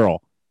were a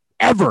girl.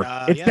 Ever.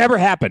 It's never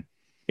happened.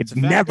 It's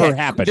never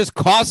happened. It just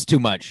costs too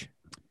much.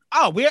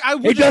 Oh,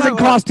 it doesn't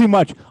cost too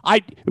much.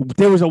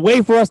 There was a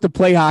way for us to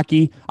play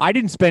hockey. I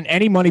didn't spend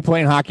any money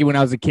playing hockey when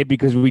I was a kid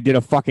because we did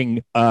a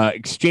fucking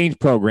exchange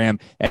program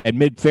at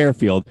Mid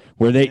Fairfield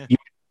where you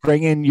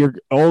bring in your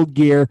old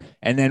gear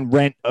and then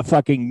rent a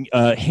fucking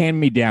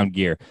hand-me-down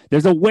gear.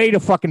 There's a way to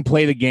fucking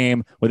play the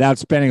game without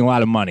spending a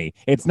lot of money.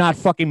 It's not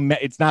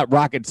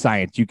rocket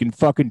science. You can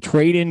fucking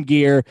trade in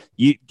gear,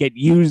 you get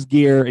used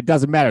gear. It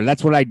doesn't matter.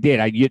 That's what I did.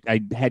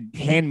 I had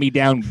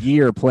hand-me-down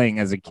gear playing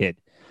as a kid.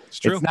 It's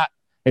true.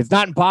 It's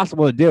not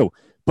impossible to do.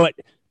 But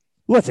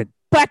listen,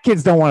 black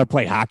kids don't want to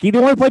play hockey. They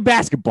want to play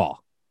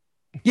basketball.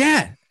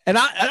 Yeah. And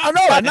I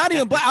know I'm not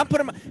even black. I'm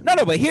putting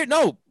but here,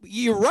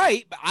 you're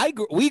right.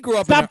 We grew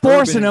up. Stop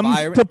forcing them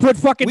to put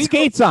fucking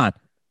skates on.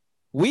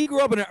 We grew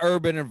up in an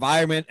urban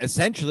environment.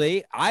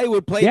 Essentially, I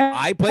played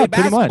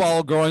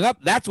basketball growing up.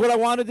 That's what I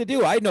wanted to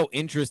do. I had no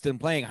interest in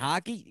playing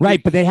hockey.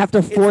 Right, but they have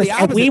to force.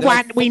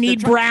 We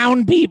need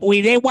brown people.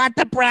 They want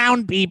the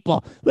brown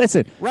people.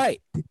 Listen,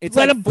 right.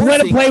 Let them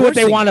play what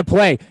they want to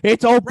play.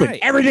 It's open. Right.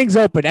 Everything's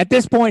open. At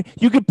this point,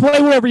 you can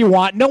play whatever you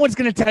want. No one's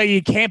going to tell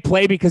you can't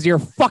play because of your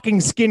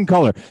fucking skin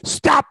color.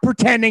 Stop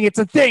pretending it's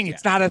a thing.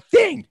 It's not a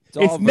thing.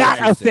 It's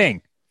not a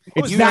thing.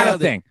 It's not a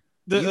thing.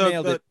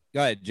 Go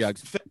ahead,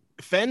 Jugs.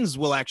 Fens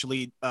will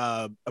actually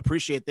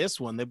appreciate this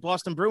one. The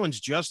Boston Bruins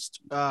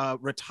just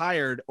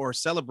retired or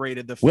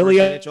celebrated the Willie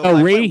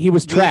O'Ree. He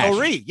was trash.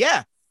 O'Ree,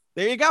 yeah.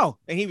 There you go.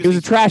 And he was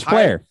a trash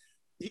player.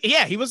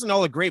 Yeah, he wasn't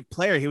all a great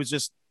player. He was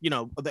just,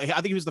 I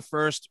think he was the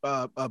first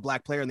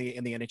black player in the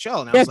NHL.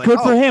 And I was like, good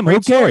for him.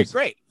 Who cares?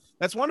 Great.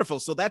 That's wonderful.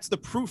 So that's the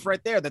proof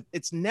right there that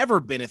it's never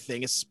been a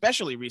thing,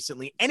 especially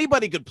recently.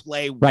 Anybody could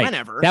play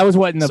whenever. That was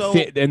what in the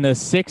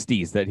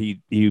 60s that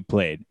he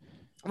played.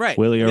 Right.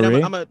 Willie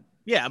O'Ree.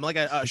 I'm like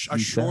a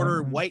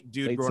shorter white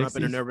dude growing up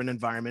in an urban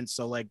environment.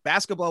 So like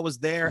basketball was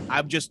there.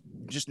 I'm just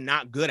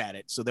not good at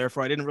it. So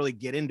therefore I didn't really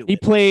get into it. He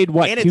played and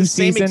at 2 the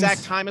seasons? same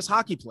exact time as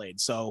hockey played.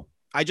 So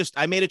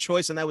I made a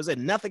choice and that was it.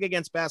 Nothing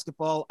against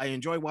basketball. I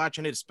enjoy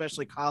watching it,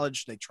 especially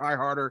college. They try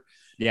harder.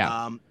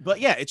 Yeah. But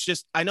yeah, it's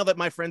just, I know that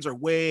my friends are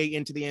way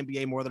into the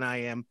NBA more than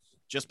I am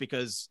just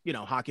because,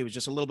 hockey was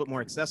just a little bit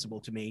more accessible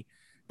to me.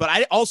 But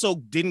I also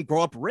didn't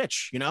grow up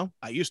rich,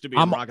 I used to be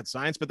in rocket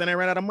science, but then I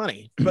ran out of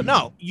money. But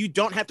no, you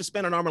don't have to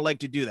spend an arm and leg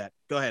to do that.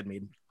 Go ahead,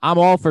 Mead. I'm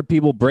all for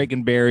people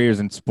breaking barriers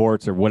in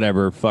sports or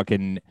whatever.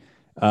 Fucking,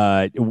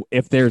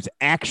 if there's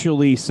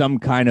actually some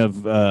kind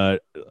of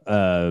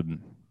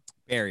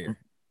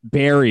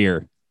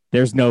barrier,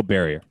 there's no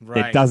barrier.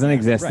 Right. It doesn't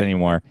exist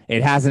anymore.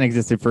 It hasn't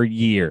existed for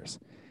years.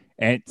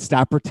 And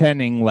stop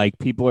pretending like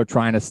people are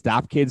trying to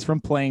stop kids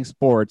from playing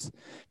sports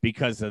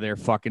because of their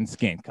fucking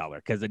skin color,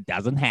 because it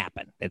doesn't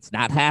happen. It's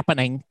not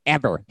happening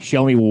ever.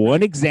 Show me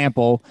one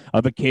example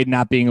of a kid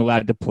not being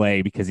allowed to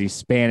play because he's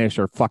Spanish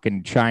or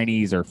fucking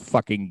Chinese or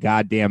fucking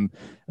goddamn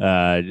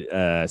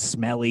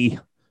smelly.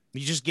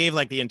 You just gave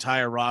like the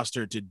entire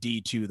roster to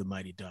D2, the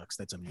Mighty Ducks.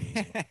 That's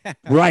amazing.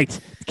 Right.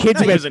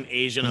 Kids There's with an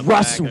Asian up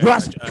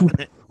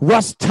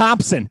Russ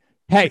Thompson.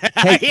 Hey,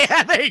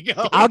 yeah, there you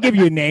go. I'll give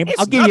you a name. It's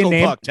I'll give you a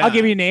name. Knucklepuck time. I'll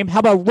give you a name. How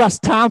about Russ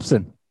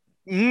Thompson?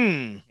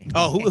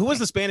 Oh, who was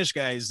the Spanish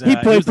guys? He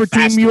played for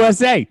Team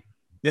USA.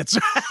 That's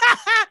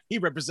he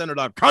represented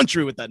our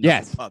country with that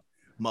knucklepuck,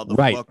 motherfucker.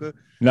 Right.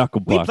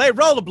 Knucklepuck. We played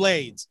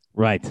rollerblades.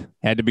 Right.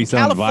 Had to be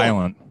something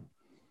violent.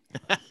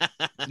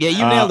 Yeah,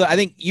 you nailed it. I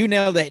think you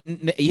nailed it.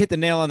 You hit the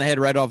nail on the head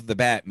right off the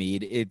bat,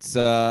 Mead. It's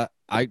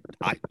I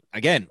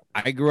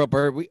grew up.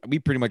 We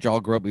pretty much all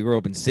grew up. We grew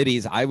up in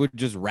cities. I would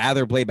just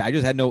rather play. I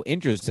just had no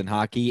interest in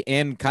hockey,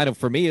 and kind of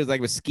for me, it was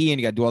like with skiing.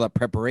 You got to do all that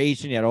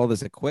preparation. You had all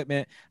this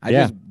equipment. I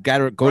just got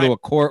to go to a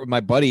court with my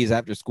buddies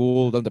after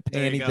school. Don't have to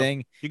pay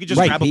anything. You could just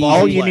grab a ball.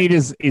 All you need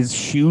is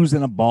shoes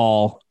and a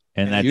ball,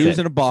 and that's shoes it.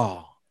 and a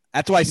ball.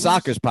 That's why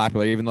soccer's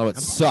popular, even though it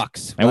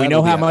sucks. And we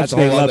know how much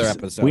they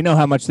love. We know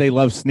how much they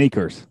love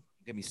sneakers.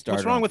 Get me started.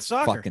 What's wrong with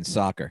soccer? Fucking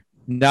soccer.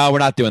 No, we're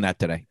not doing that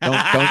today. Don't you?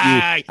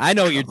 I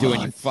know what you're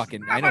doing. You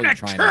fucking. I know what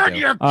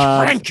you're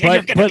trying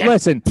to do. But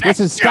listen.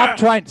 Stop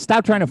trying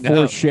to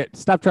force shit.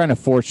 Stop trying to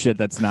force shit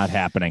that's not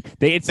happening.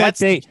 They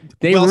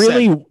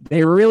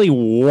really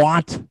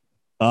want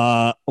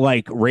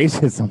like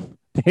racism.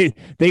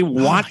 They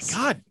want. Oh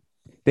my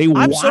God.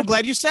 I'm so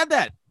glad you said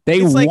that.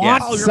 They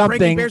want you're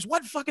something. Bears.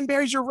 What fucking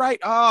Bears? You're right.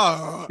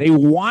 Oh, they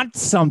want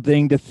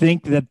something to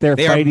think that they're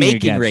fighting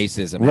making against.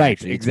 Racism. Right,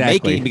 actually.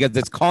 exactly. Because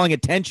it's calling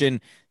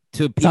attention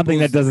to something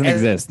that doesn't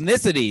exist.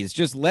 Ethnicities.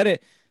 Just let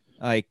it.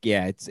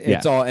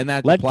 It's all, and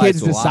that let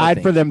kids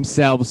decide for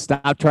themselves.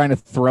 Stop trying to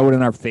throw it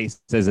in our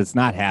faces. It's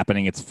not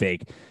happening. It's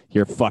fake.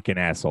 You're fucking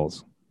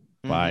assholes.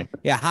 Bye.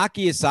 Yeah,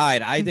 hockey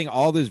aside, I think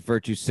all this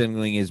virtue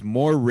signaling is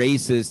more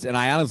racist, and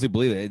I honestly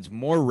believe it. It's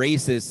more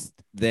racist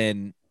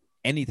than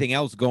anything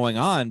else going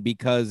on,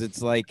 because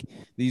it's like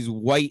these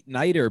white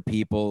knighter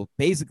people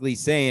basically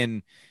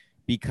saying,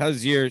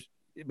 because you're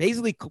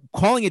basically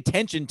calling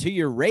attention to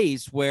your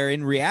race, where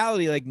in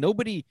reality, like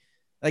nobody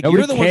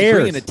you're the ones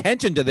bringing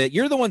attention to that.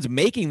 You're the ones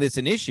making this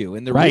an issue.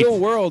 In the real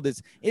world,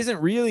 this isn't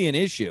really an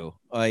issue.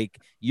 Like,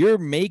 you're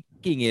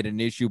making it an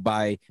issue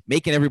by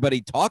making everybody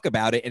talk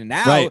about it, and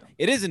now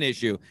it is an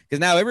issue because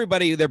now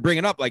everybody they're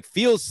bringing up like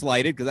feels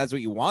slighted because that's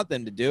what you want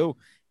them to do,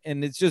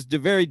 and it's just a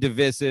very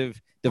divisive.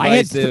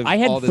 I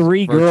had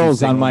three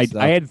girls on my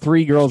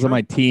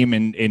team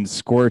in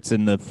squirts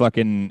in the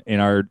fucking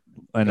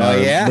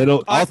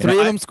all three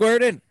of them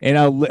squirted.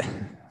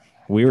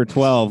 We were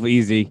 12,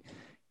 easy.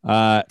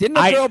 Didn't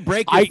a girl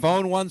break your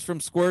phone once from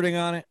squirting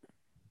on it?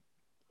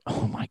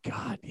 Oh my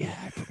God! Yeah,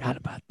 I forgot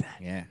about that.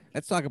 Yeah,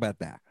 let's talk about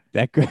that.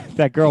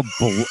 That girl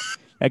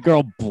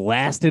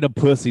blasted a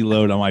pussy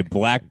load on my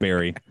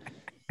BlackBerry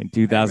in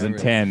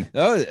 2010.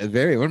 Oh,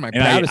 one of my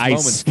proudest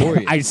moments for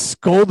you. I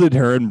scolded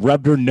her and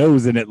rubbed her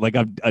nose in it like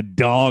a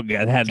dog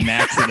that had an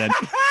accident.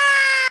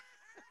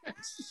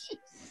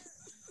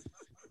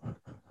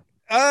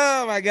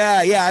 Oh my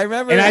God! Yeah, I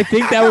remember. And I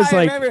think that was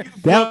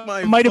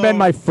that might have been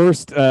my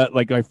first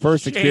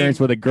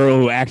experience with a girl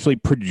who actually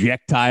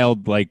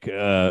projectiled Bring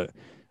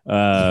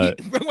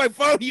my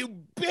phone, you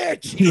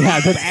bitch.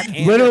 Yeah, that's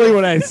literally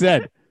what I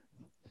said.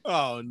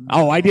 Oh no.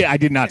 Oh, I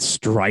did not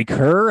strike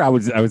her. I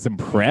was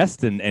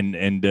impressed and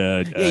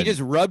you just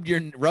rubbed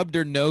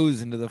her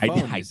nose into the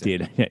phone. I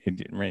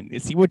did.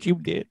 See what you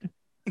did.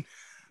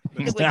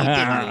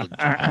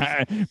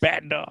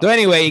 Bad dog. So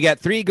anyway, you got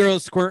three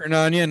girls squirting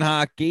on you in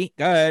hockey.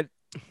 Go ahead.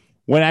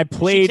 When I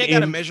played take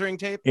out a measuring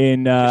tape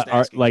in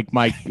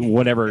my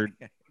whatever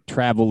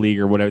travel league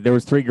or whatever, there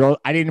was three girls.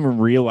 I didn't even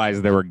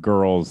realize there were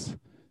girls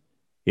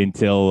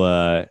until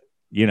at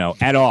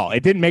all.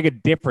 It didn't make a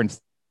difference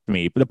to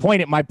me. But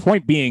my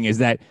point being is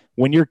that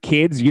when you're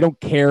kids, you don't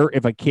care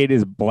if a kid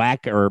is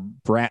black or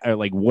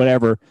like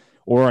whatever,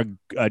 or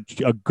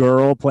a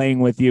girl playing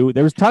with you.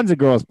 There was tons of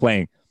girls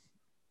playing.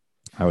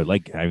 You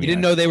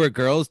didn't know they were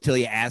girls till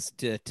you asked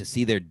to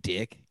see their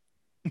dick.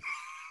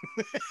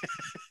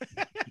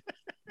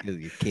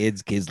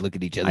 Kids look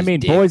at each other. I mean,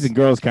 dicks. Boys and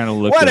girls kind of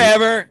look.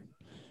 Whatever.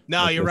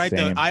 No, you're right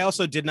though. I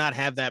also did not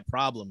have that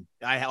problem.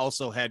 I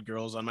also had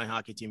girls on my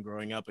hockey team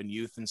growing up in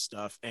youth and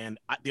stuff, and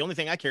the only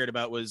thing I cared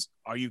about was,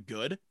 are you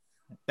good?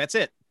 That's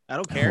it. I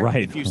don't care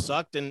if you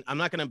sucked, and I'm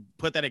not going to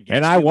put that against.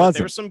 And I wasn't.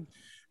 There were some.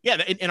 Yeah,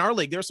 in our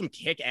league, there's some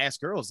kick-ass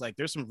girls. Like,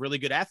 there's some really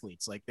good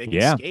athletes. Like, they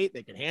can skate,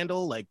 they can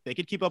handle, like, they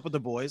could keep up with the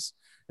boys.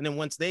 And then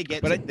once they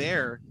get to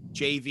their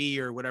JV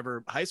or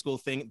whatever high school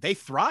thing, they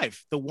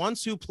thrive. The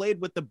ones who played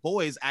with the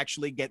boys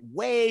actually get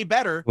way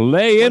better.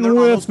 Playing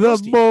with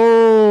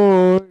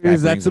the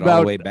boys. That's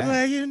about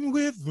playing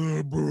with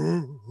the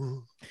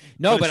boys.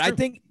 No, but I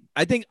think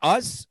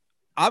us,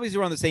 obviously,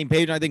 we're on the same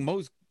page. And I think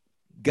most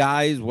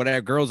guys,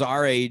 whatever, girls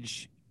our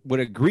age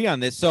would agree on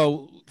this.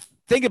 So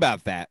think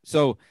about that.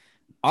 So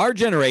our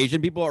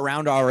generation, people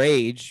around our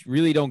age,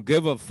 really don't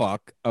give a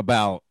fuck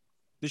about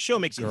the show.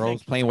 Makes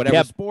girls playing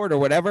whatever sport or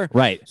whatever.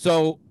 Right.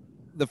 So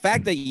the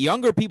fact that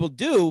younger people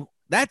do,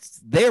 That's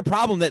their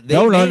problem that they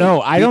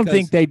No. I don't because-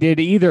 think they did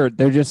either.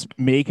 They're just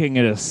making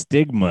it a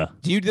stigma.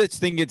 Do you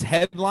just think it's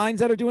headlines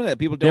that are doing that?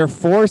 People They're don't.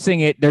 forcing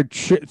it. They're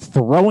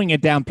throwing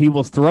it down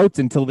people's throats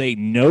until they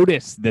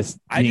notice this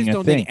I being just a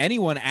don't thing. think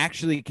anyone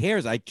actually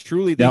cares. I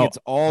truly think No. it's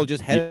all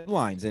just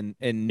headlines and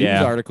news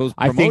Yeah. articles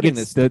I promoting think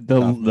this. it's the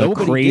stuff.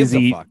 Nobody gives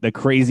a fuck.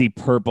 crazy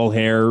purple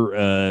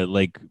hair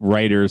like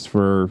writers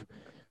for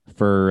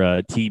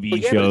TV Well,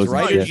 yeah, but shows. it's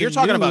and writers. shit. You're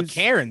talking about news.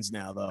 Karens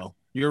now, though.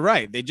 You're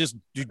right. They just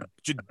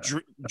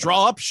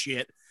draw up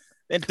shit.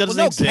 It doesn't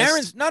Well, no, exist.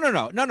 Karens.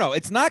 No.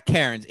 It's not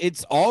Karens.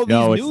 It's all these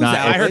No, it's news not.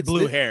 outlets. I heard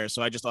blue hair,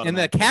 so I just thought. And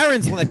the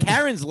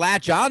Karens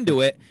latch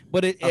onto it,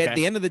 but Okay. at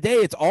the end of the day,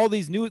 it's all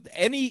these news.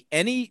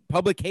 Any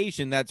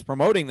publication that's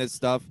promoting this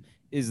stuff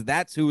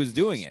that's who is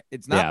doing it.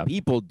 It's not Yeah.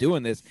 people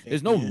doing this.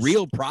 There's no news.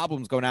 real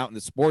problems going out in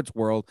the sports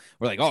world.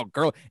 We're like, oh,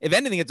 girl. If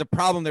anything, it's a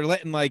problem. They're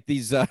letting like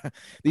these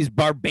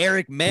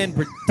barbaric men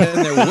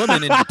pretend they're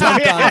women and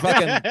dunk on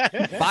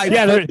fucking 5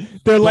 Yeah, foot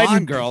they're blonde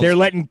letting girls. they're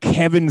letting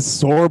Kevin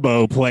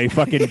Sorbo play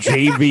fucking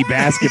JV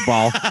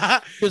basketball.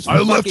 Just I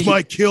left fucking-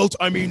 my kilt,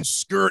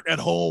 skirt at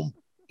home.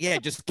 Yeah,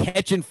 just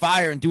catching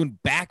fire and doing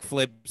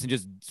backflips and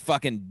just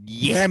fucking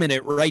yamming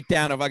it right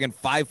down a fucking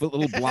 5 foot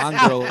little blonde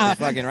girl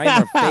fucking right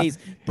in her face,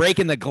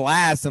 breaking the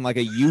glass in like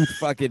a youth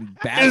fucking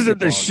basketball. Is it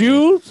the game.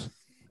 shoes?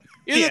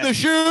 Is Yeah. it the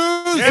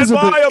shoes? Is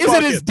it Is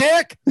it his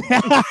dick?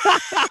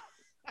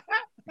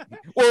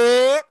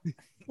 What?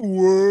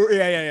 Whoa,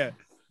 yeah.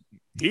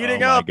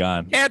 Heating Oh up. my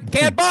God.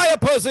 Can't buy a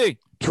pussy.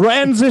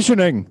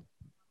 Transitioning.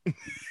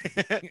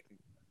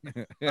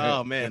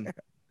 Oh man,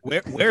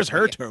 where's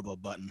her turbo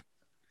button?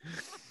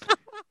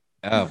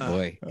 Oh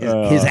boy,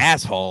 Uh, his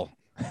asshole.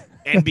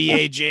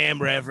 NBA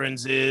Jam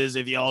references.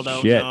 If y'all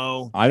don't Shit.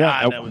 know, I don't-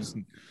 God, that was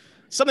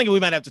something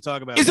we might have to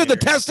talk about. Is it the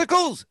later.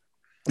 testicles?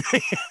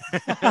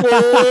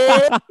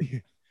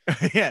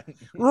 Yeah,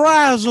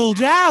 razzle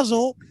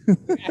dazzle.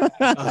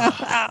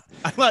 I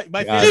like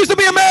my God. He used to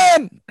be a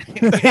man.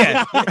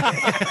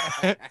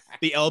 yeah.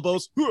 The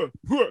elbows.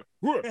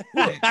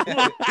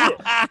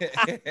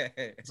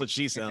 That's what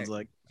she sounds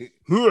like.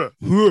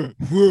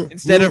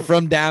 Instead of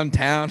from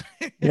downtown,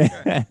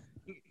 Yeah.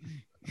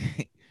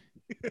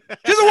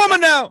 she's a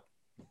woman now.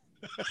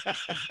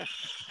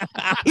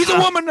 He's a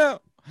woman now.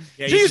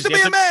 Yeah, She you used to just be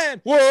a have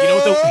man.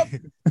 Whoa.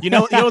 You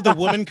know what the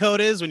woman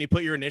code is when you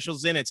put your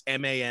initials in? It's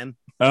MAN.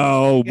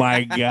 Oh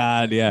my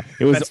God. Yeah.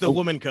 It was That's the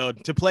woman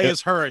code. To play as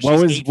her,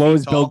 what she's 8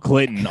 was feet Bill tall.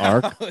 Clinton?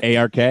 ARK?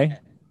 ARK,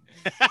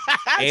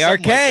 Something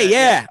like that,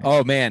 yeah.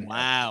 Oh man.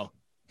 Wow.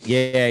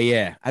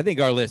 Yeah. I think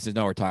our listeners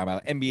know what we're talking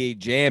about. NBA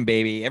Jam,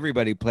 baby.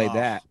 Everybody played Oh.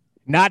 that.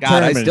 Not God,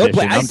 I tournament still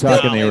play. edition. I I'm still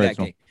talking play the that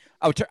original. game.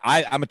 Oh,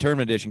 I'm a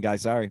tournament edition guy.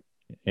 Sorry.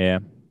 Yeah.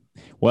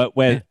 What?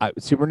 When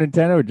Super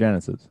Nintendo or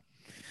Genesis?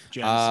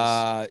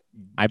 Genesis.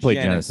 I played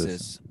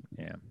Genesis.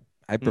 Yeah.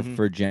 I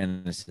prefer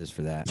Genesis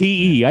for that.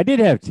 TE. I did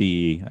have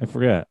TE. I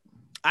forgot.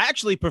 I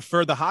actually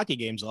prefer the hockey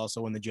games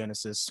also in the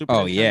Genesis. Super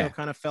Oh, Nintendo yeah.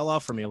 kind of fell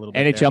off for me a little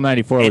bit. NHL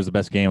 94 was the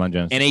best game on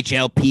Genesis.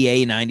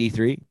 NHLPA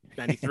 93.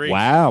 93.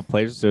 Wow.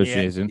 Players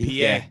Association. PA.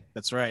 Yeah.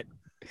 That's right.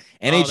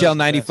 NHL the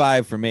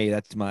 95 for me.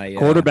 That's my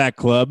Quarterback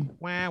club.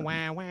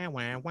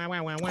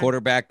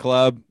 quarterback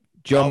club.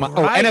 Joe.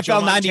 Right, NFL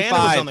Joe Montana was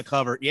 95. on the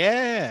cover.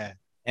 Yeah.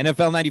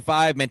 NFL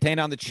 95. Maintain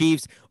on the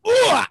Chiefs.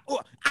 Ooh,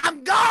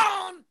 I'm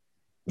gone.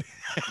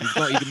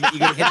 You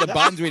can hit the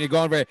buttons when you're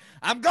going for it.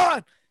 I'm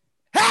gone.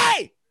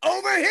 Hey,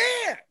 over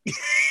here.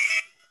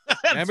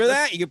 Remember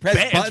that? You can press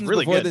It's buttons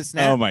really before good. the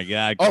snap. Oh my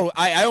God. Oh,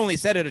 I only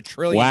said it a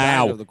trillion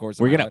Wow. times over the course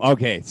of We're my gonna life.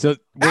 okay. So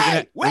we're Hey,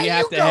 gonna where we have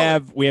you to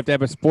going?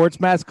 have a Sports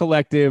Mass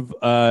Collective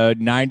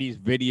 90s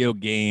video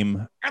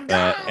game I'm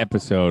gone.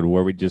 episode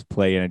where we just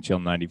play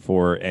NHL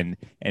 94 and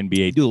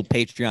NBA Do a little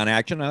Patreon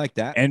action. I like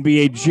that.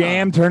 NBA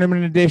Jam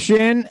Tournament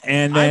Edition,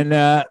 and then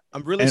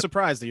I'm really And-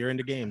 surprised that you're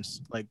into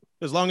games. Like,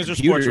 as long as they're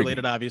Computer sports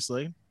related,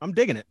 obviously. I'm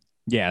digging it.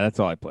 yeah, that's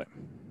all I play.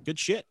 Good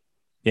shit.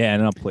 Yeah,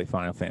 and I'll play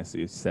Final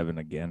Fantasy 7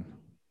 again.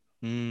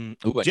 Ooh,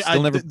 I J-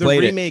 still never the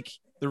played it. remake.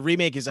 The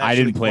remake is actually I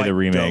didn't play quite the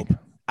remake. dope.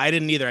 I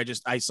didn't either.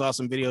 I saw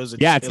some videos.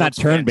 Yeah, it's it not looks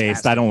turn based.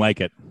 fantastic. I don't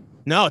like it.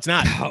 No, it's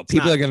not. Oh, It's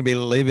people not. are going to be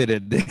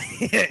livid.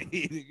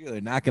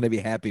 They're not going to be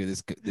happy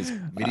with this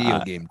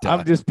video game talk.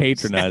 I'm just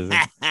patronizing.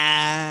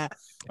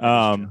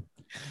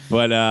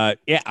 But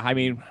yeah, I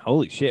mean,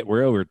 holy shit,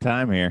 we're over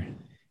time here.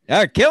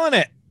 They're killing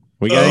it.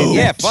 We got any,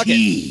 Yeah, fuck it.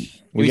 we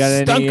We got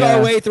stunk any,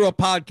 our way through a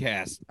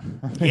podcast.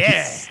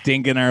 Yeah.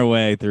 stinking our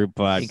way through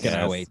Stinking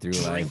our podcasts. way through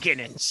life. Drinking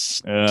and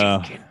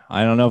stinking.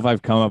 I don't know if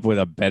I've come up with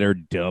a better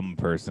dumb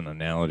person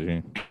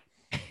analogy.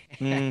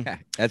 Mm.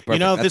 That's perfect. You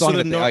know, if That's this all were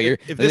I'm the gonna say. Oh, you're-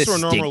 if this were a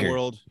normal stinker.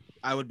 world,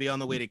 I would be on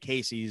the way to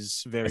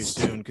Casey's very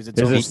soon because it's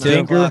There's a almost 9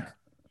 stinker. o'clock.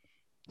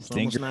 It's Stinker,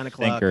 almost 9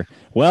 o'clock. stinker.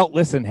 Well,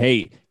 listen,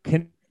 hey,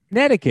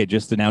 Connecticut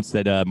just announced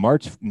that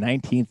March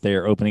 19th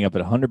they're opening up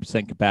at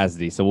 100%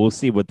 capacity. So we'll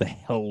see what the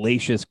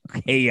hellacious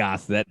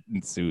chaos that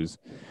ensues.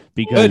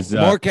 Because Good.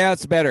 More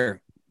cats,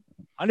 better.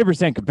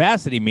 100%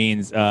 capacity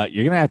means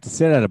you're gonna have to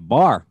sit at a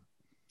bar.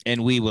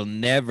 And we will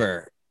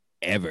never,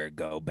 ever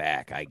go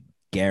back. I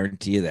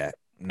guarantee you that.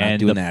 Not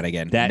doing that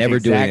again. That Never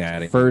doing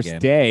exact that first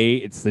again. day.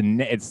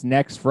 It's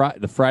next Friday,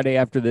 the Friday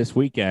after this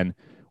weekend.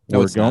 No,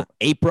 We're it's going not.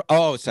 April.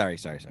 Oh, sorry.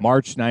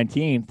 March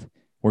 19th.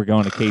 We're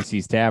going to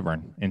Casey's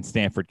Tavern in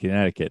Stamford,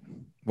 Connecticut.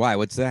 Why?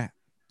 What's that?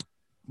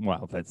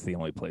 Well, that's the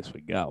only place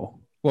we go.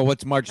 Well,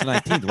 what's March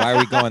 19th? Why are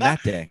we going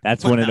that day?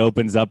 That's when it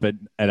opens up at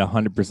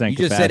 100% capacity. You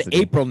just said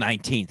April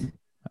 19th.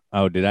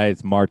 Oh, did I?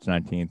 It's March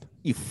 19th.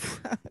 You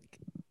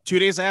 2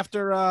 days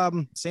after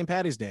St.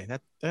 Patty's Day.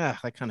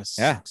 That kind of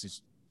sucks.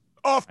 It's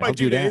off by I'll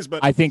 2 do that. days,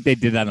 but I think they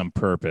did that on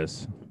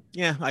purpose.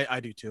 yeah, I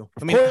do too.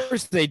 I Of mean,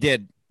 course they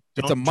did.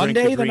 It's a don't drink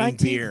Monday, the green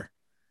 19th. beer.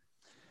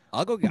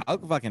 I'll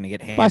fucking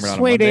get hammered But on a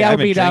sweetie, Monday. I'll I've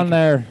been be down drinking.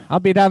 there. I'll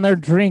be down there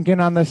drinking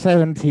on the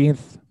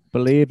 17th.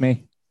 Believe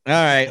me. All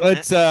right,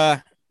 let's.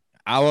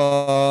 I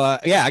will.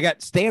 Yeah, I got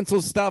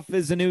Stancil stuff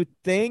is a new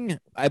thing.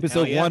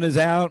 Episode yeah. 1 is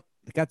out.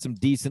 I got some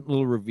decent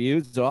little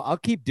reviews, so I'll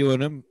keep doing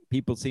them.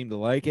 People seem to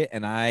like it,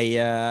 and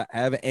I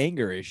have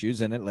anger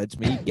issues, and it lets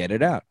me get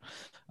it out.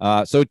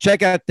 So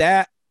check out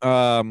that.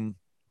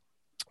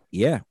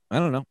 Yeah, I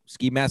don't know.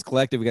 Ski Mask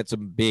Collective. We got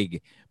some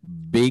big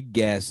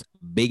guests.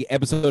 Big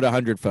episode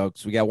 100,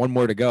 folks. We got one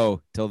more to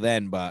go till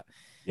then, but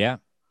Yeah.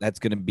 that's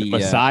gonna be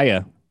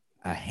Messiah.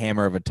 a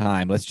hammer of a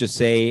time. Let's just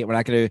say we're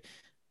not going to.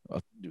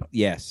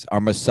 Yes,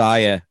 our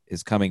Messiah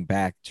is coming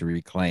back to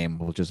reclaim.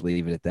 We'll just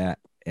leave it at that.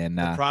 And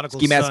prodigal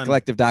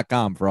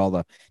skimaskcollective.com for all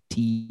the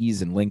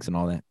teas and links and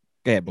all that.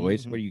 Go ahead,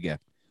 boys. Mm-hmm. What do you got?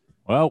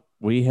 Well,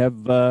 we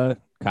have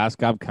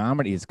Coscob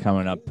Comedy is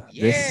coming up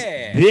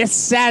Yeah. this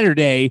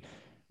Saturday,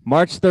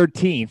 March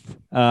 13th.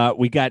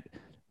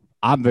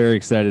 I'm very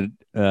excited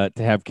to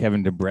have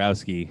Kevin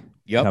Dombrowski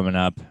coming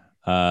up.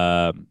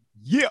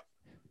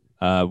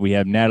 We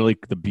have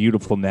the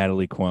beautiful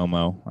Natalie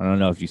Cuomo. I don't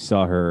know if you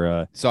saw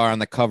her. Saw her on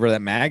the cover of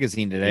that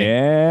magazine today.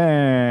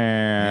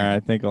 Yeah,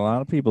 I think a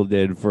lot of people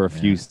did for a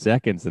few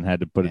seconds and had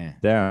to put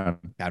it down.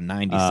 About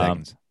 90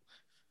 seconds.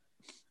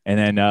 And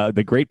then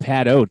the great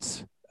Pat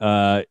Oates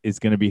is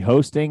going to be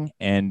hosting,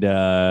 and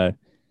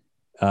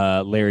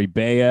Larry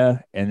Bea,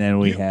 and then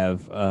we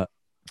have.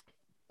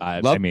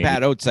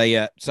 Pat Oates. Sorry,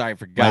 I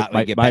forgot.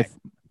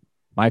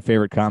 My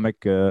favorite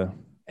comic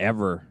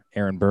ever.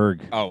 Aaron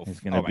Berg.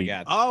 Is gonna be,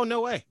 my God. Oh, no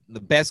way. The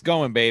best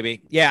going,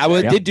 baby. Yeah,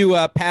 did do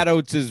Pat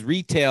Oates'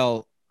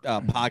 retail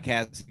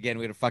podcast again.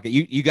 We're gonna fuck it.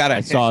 You gotta.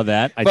 I saw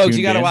that. Folks,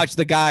 you gotta watch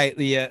the guy,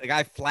 the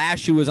guy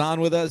Flash who was on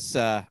with us.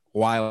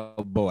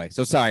 Wild boy.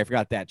 So sorry, I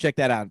forgot that. Check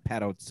that out.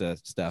 Pat Oates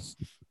stuff.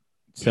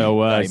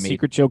 So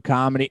Secret Show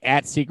Comedy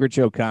at Secret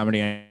Show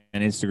Comedy on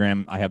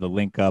Instagram. I have the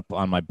link up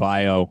on my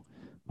bio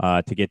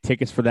to get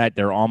tickets for that.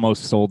 They're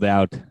almost sold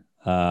out.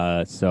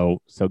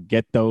 So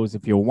get those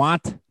if you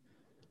want.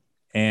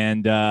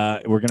 And we're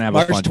going to have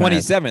March a fun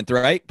 27th,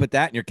 right? Put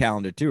that in your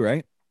calendar too,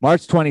 right?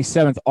 March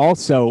 27th.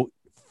 Also,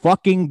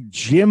 fucking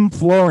Jim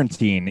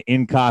Florentine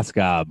in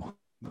Coscob.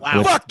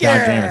 Wow. Fuck John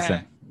yeah.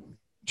 Jameson.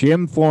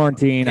 Jim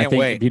Florentine. I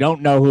think if you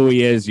don't know who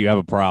he is, you have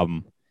a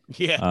problem.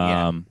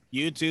 Yeah.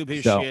 YouTube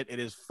his shit. It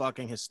is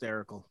fucking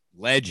hysterical.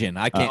 Legend.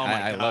 I can't.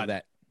 I love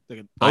that.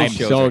 I am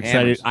so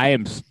excited. I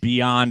am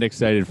beyond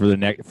excited for the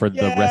rest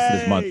of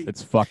this month.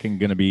 It's fucking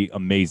going to be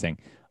amazing.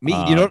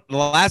 The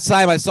last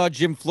time I saw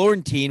Jim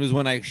Florentine was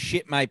when I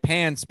shit my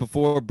pants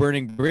before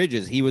burning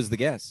bridges. He was the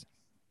guest.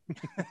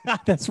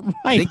 That's right.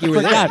 I think you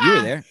were there. You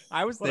were there.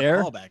 I was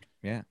there.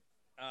 Yeah.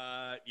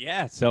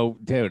 Yeah. So,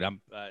 dude,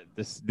 I'm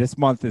this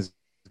month is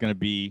going to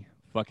be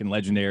fucking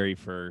legendary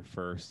for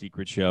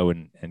Secret Show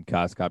and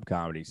Coscob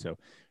Comedy. So,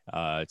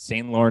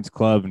 St. Lawrence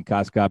Club in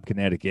Coscob,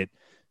 Connecticut.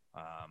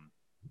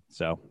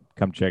 So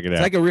come check it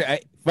out. It's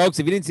like folks,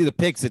 if you didn't see the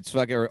pics, it's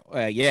fucking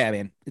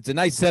man. It's a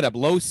nice setup,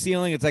 low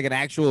ceiling. It's like an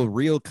actual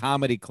real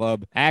comedy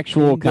club.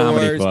 Comedy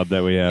club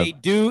that we have.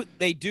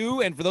 They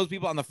do, and for those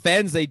people on the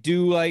fence, they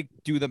do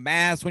the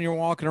mass when you're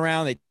walking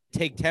around. They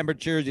take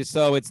temperatures,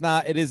 so it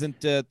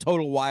isn't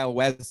total Wild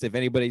West. If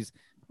anybody's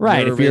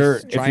right, if you're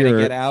trying to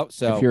get out,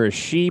 so if you're a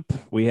sheep,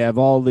 we have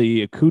all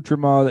the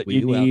accoutrement that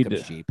you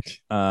need. Sheep.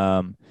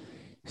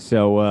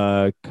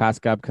 So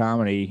Coscob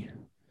Comedy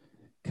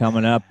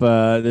coming up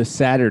this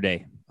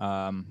Saturday,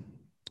 and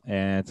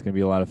it's gonna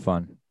be a lot of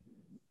fun.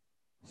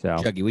 So,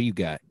 Juggy, what do you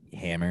got?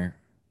 Hammer.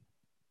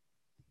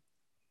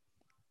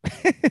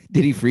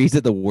 Did he freeze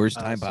at the worst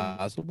time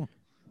possible?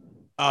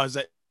 Oh, is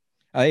that?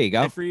 Oh, there you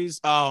go. I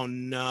freeze. Oh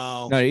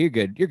no. No, you're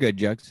good. You're good,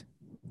 Jugs.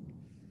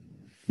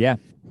 Yeah.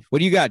 What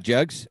do you got,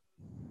 Jugs?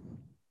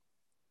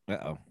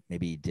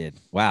 Maybe he did.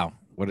 Wow,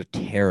 what a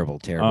terrible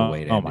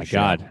way to end the show.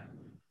 God.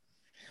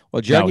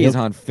 Well, Juggy is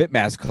on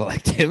Fitmask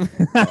Collective.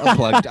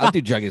 I'll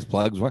do Juggy's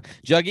plugs.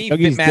 Juggy's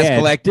Fitmask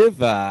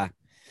Collective. I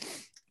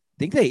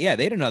think they had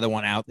another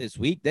one out this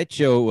week. That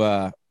show,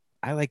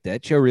 I like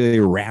that. Show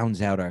really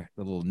rounds out our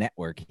little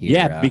network here.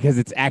 Yeah, because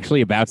it's actually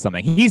about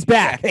something. He's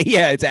back.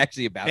 Yeah, it's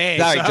actually about. Hey,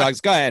 sorry,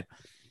 Jugs. Go ahead.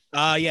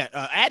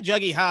 At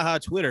Juggy haha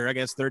Twitter. I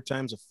guess third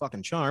time's a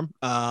fucking charm.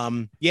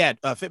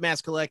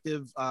 Fitmask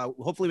Collective.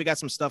 Hopefully we got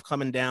some stuff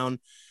coming down.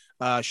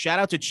 Shout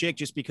out to Chick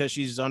just because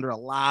she's under a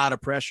lot of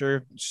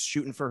pressure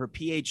shooting for her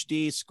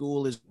PhD.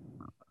 School is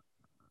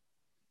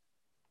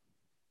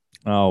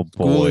Oh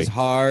School boy. is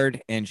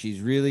hard, and she's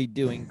really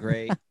doing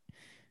great.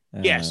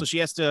 Yeah, so she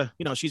has to,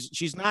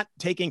 she's not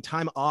taking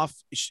time off.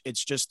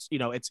 It's just,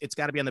 it's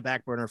got to be on the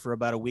back burner for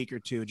about a week or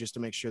two just to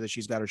make sure that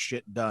she's got her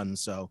shit done.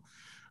 So,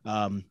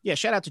 yeah,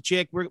 shout out to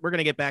Chick. We're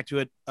gonna get back to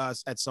it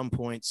at some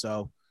point.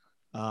 So,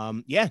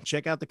 yeah,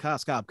 check out the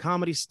Coscob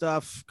comedy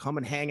stuff. Come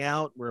and hang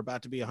out. We're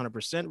about to be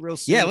 100% real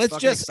soon. Yeah, It's let's fucking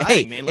just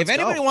exciting, man. if Let's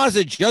anybody go. wants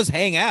to just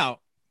hang out,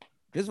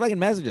 just fucking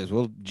message us.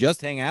 We'll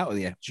just hang out with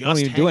you. Just Don't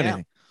even hang do out.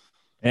 anything.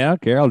 Yeah,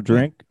 okay, I'll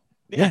drink.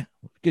 Yeah,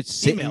 could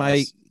sit in Email my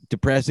us.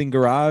 depressing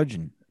garage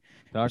and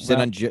Talk sit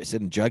about- on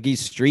Juggy's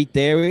street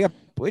there.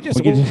 We'll just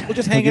we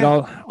hang could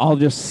out. all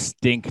just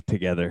stink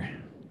together.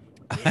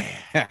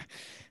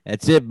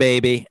 That's it,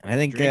 baby. I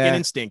think Drinking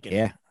and stinking.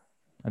 yeah,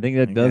 I think I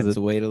that think does that's it.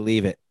 the way to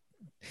leave it.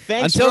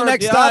 Thanks Until for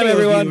next the time, audio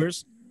everyone.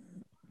 viewers.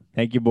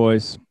 Thank you,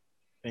 boys.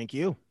 Thank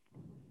you.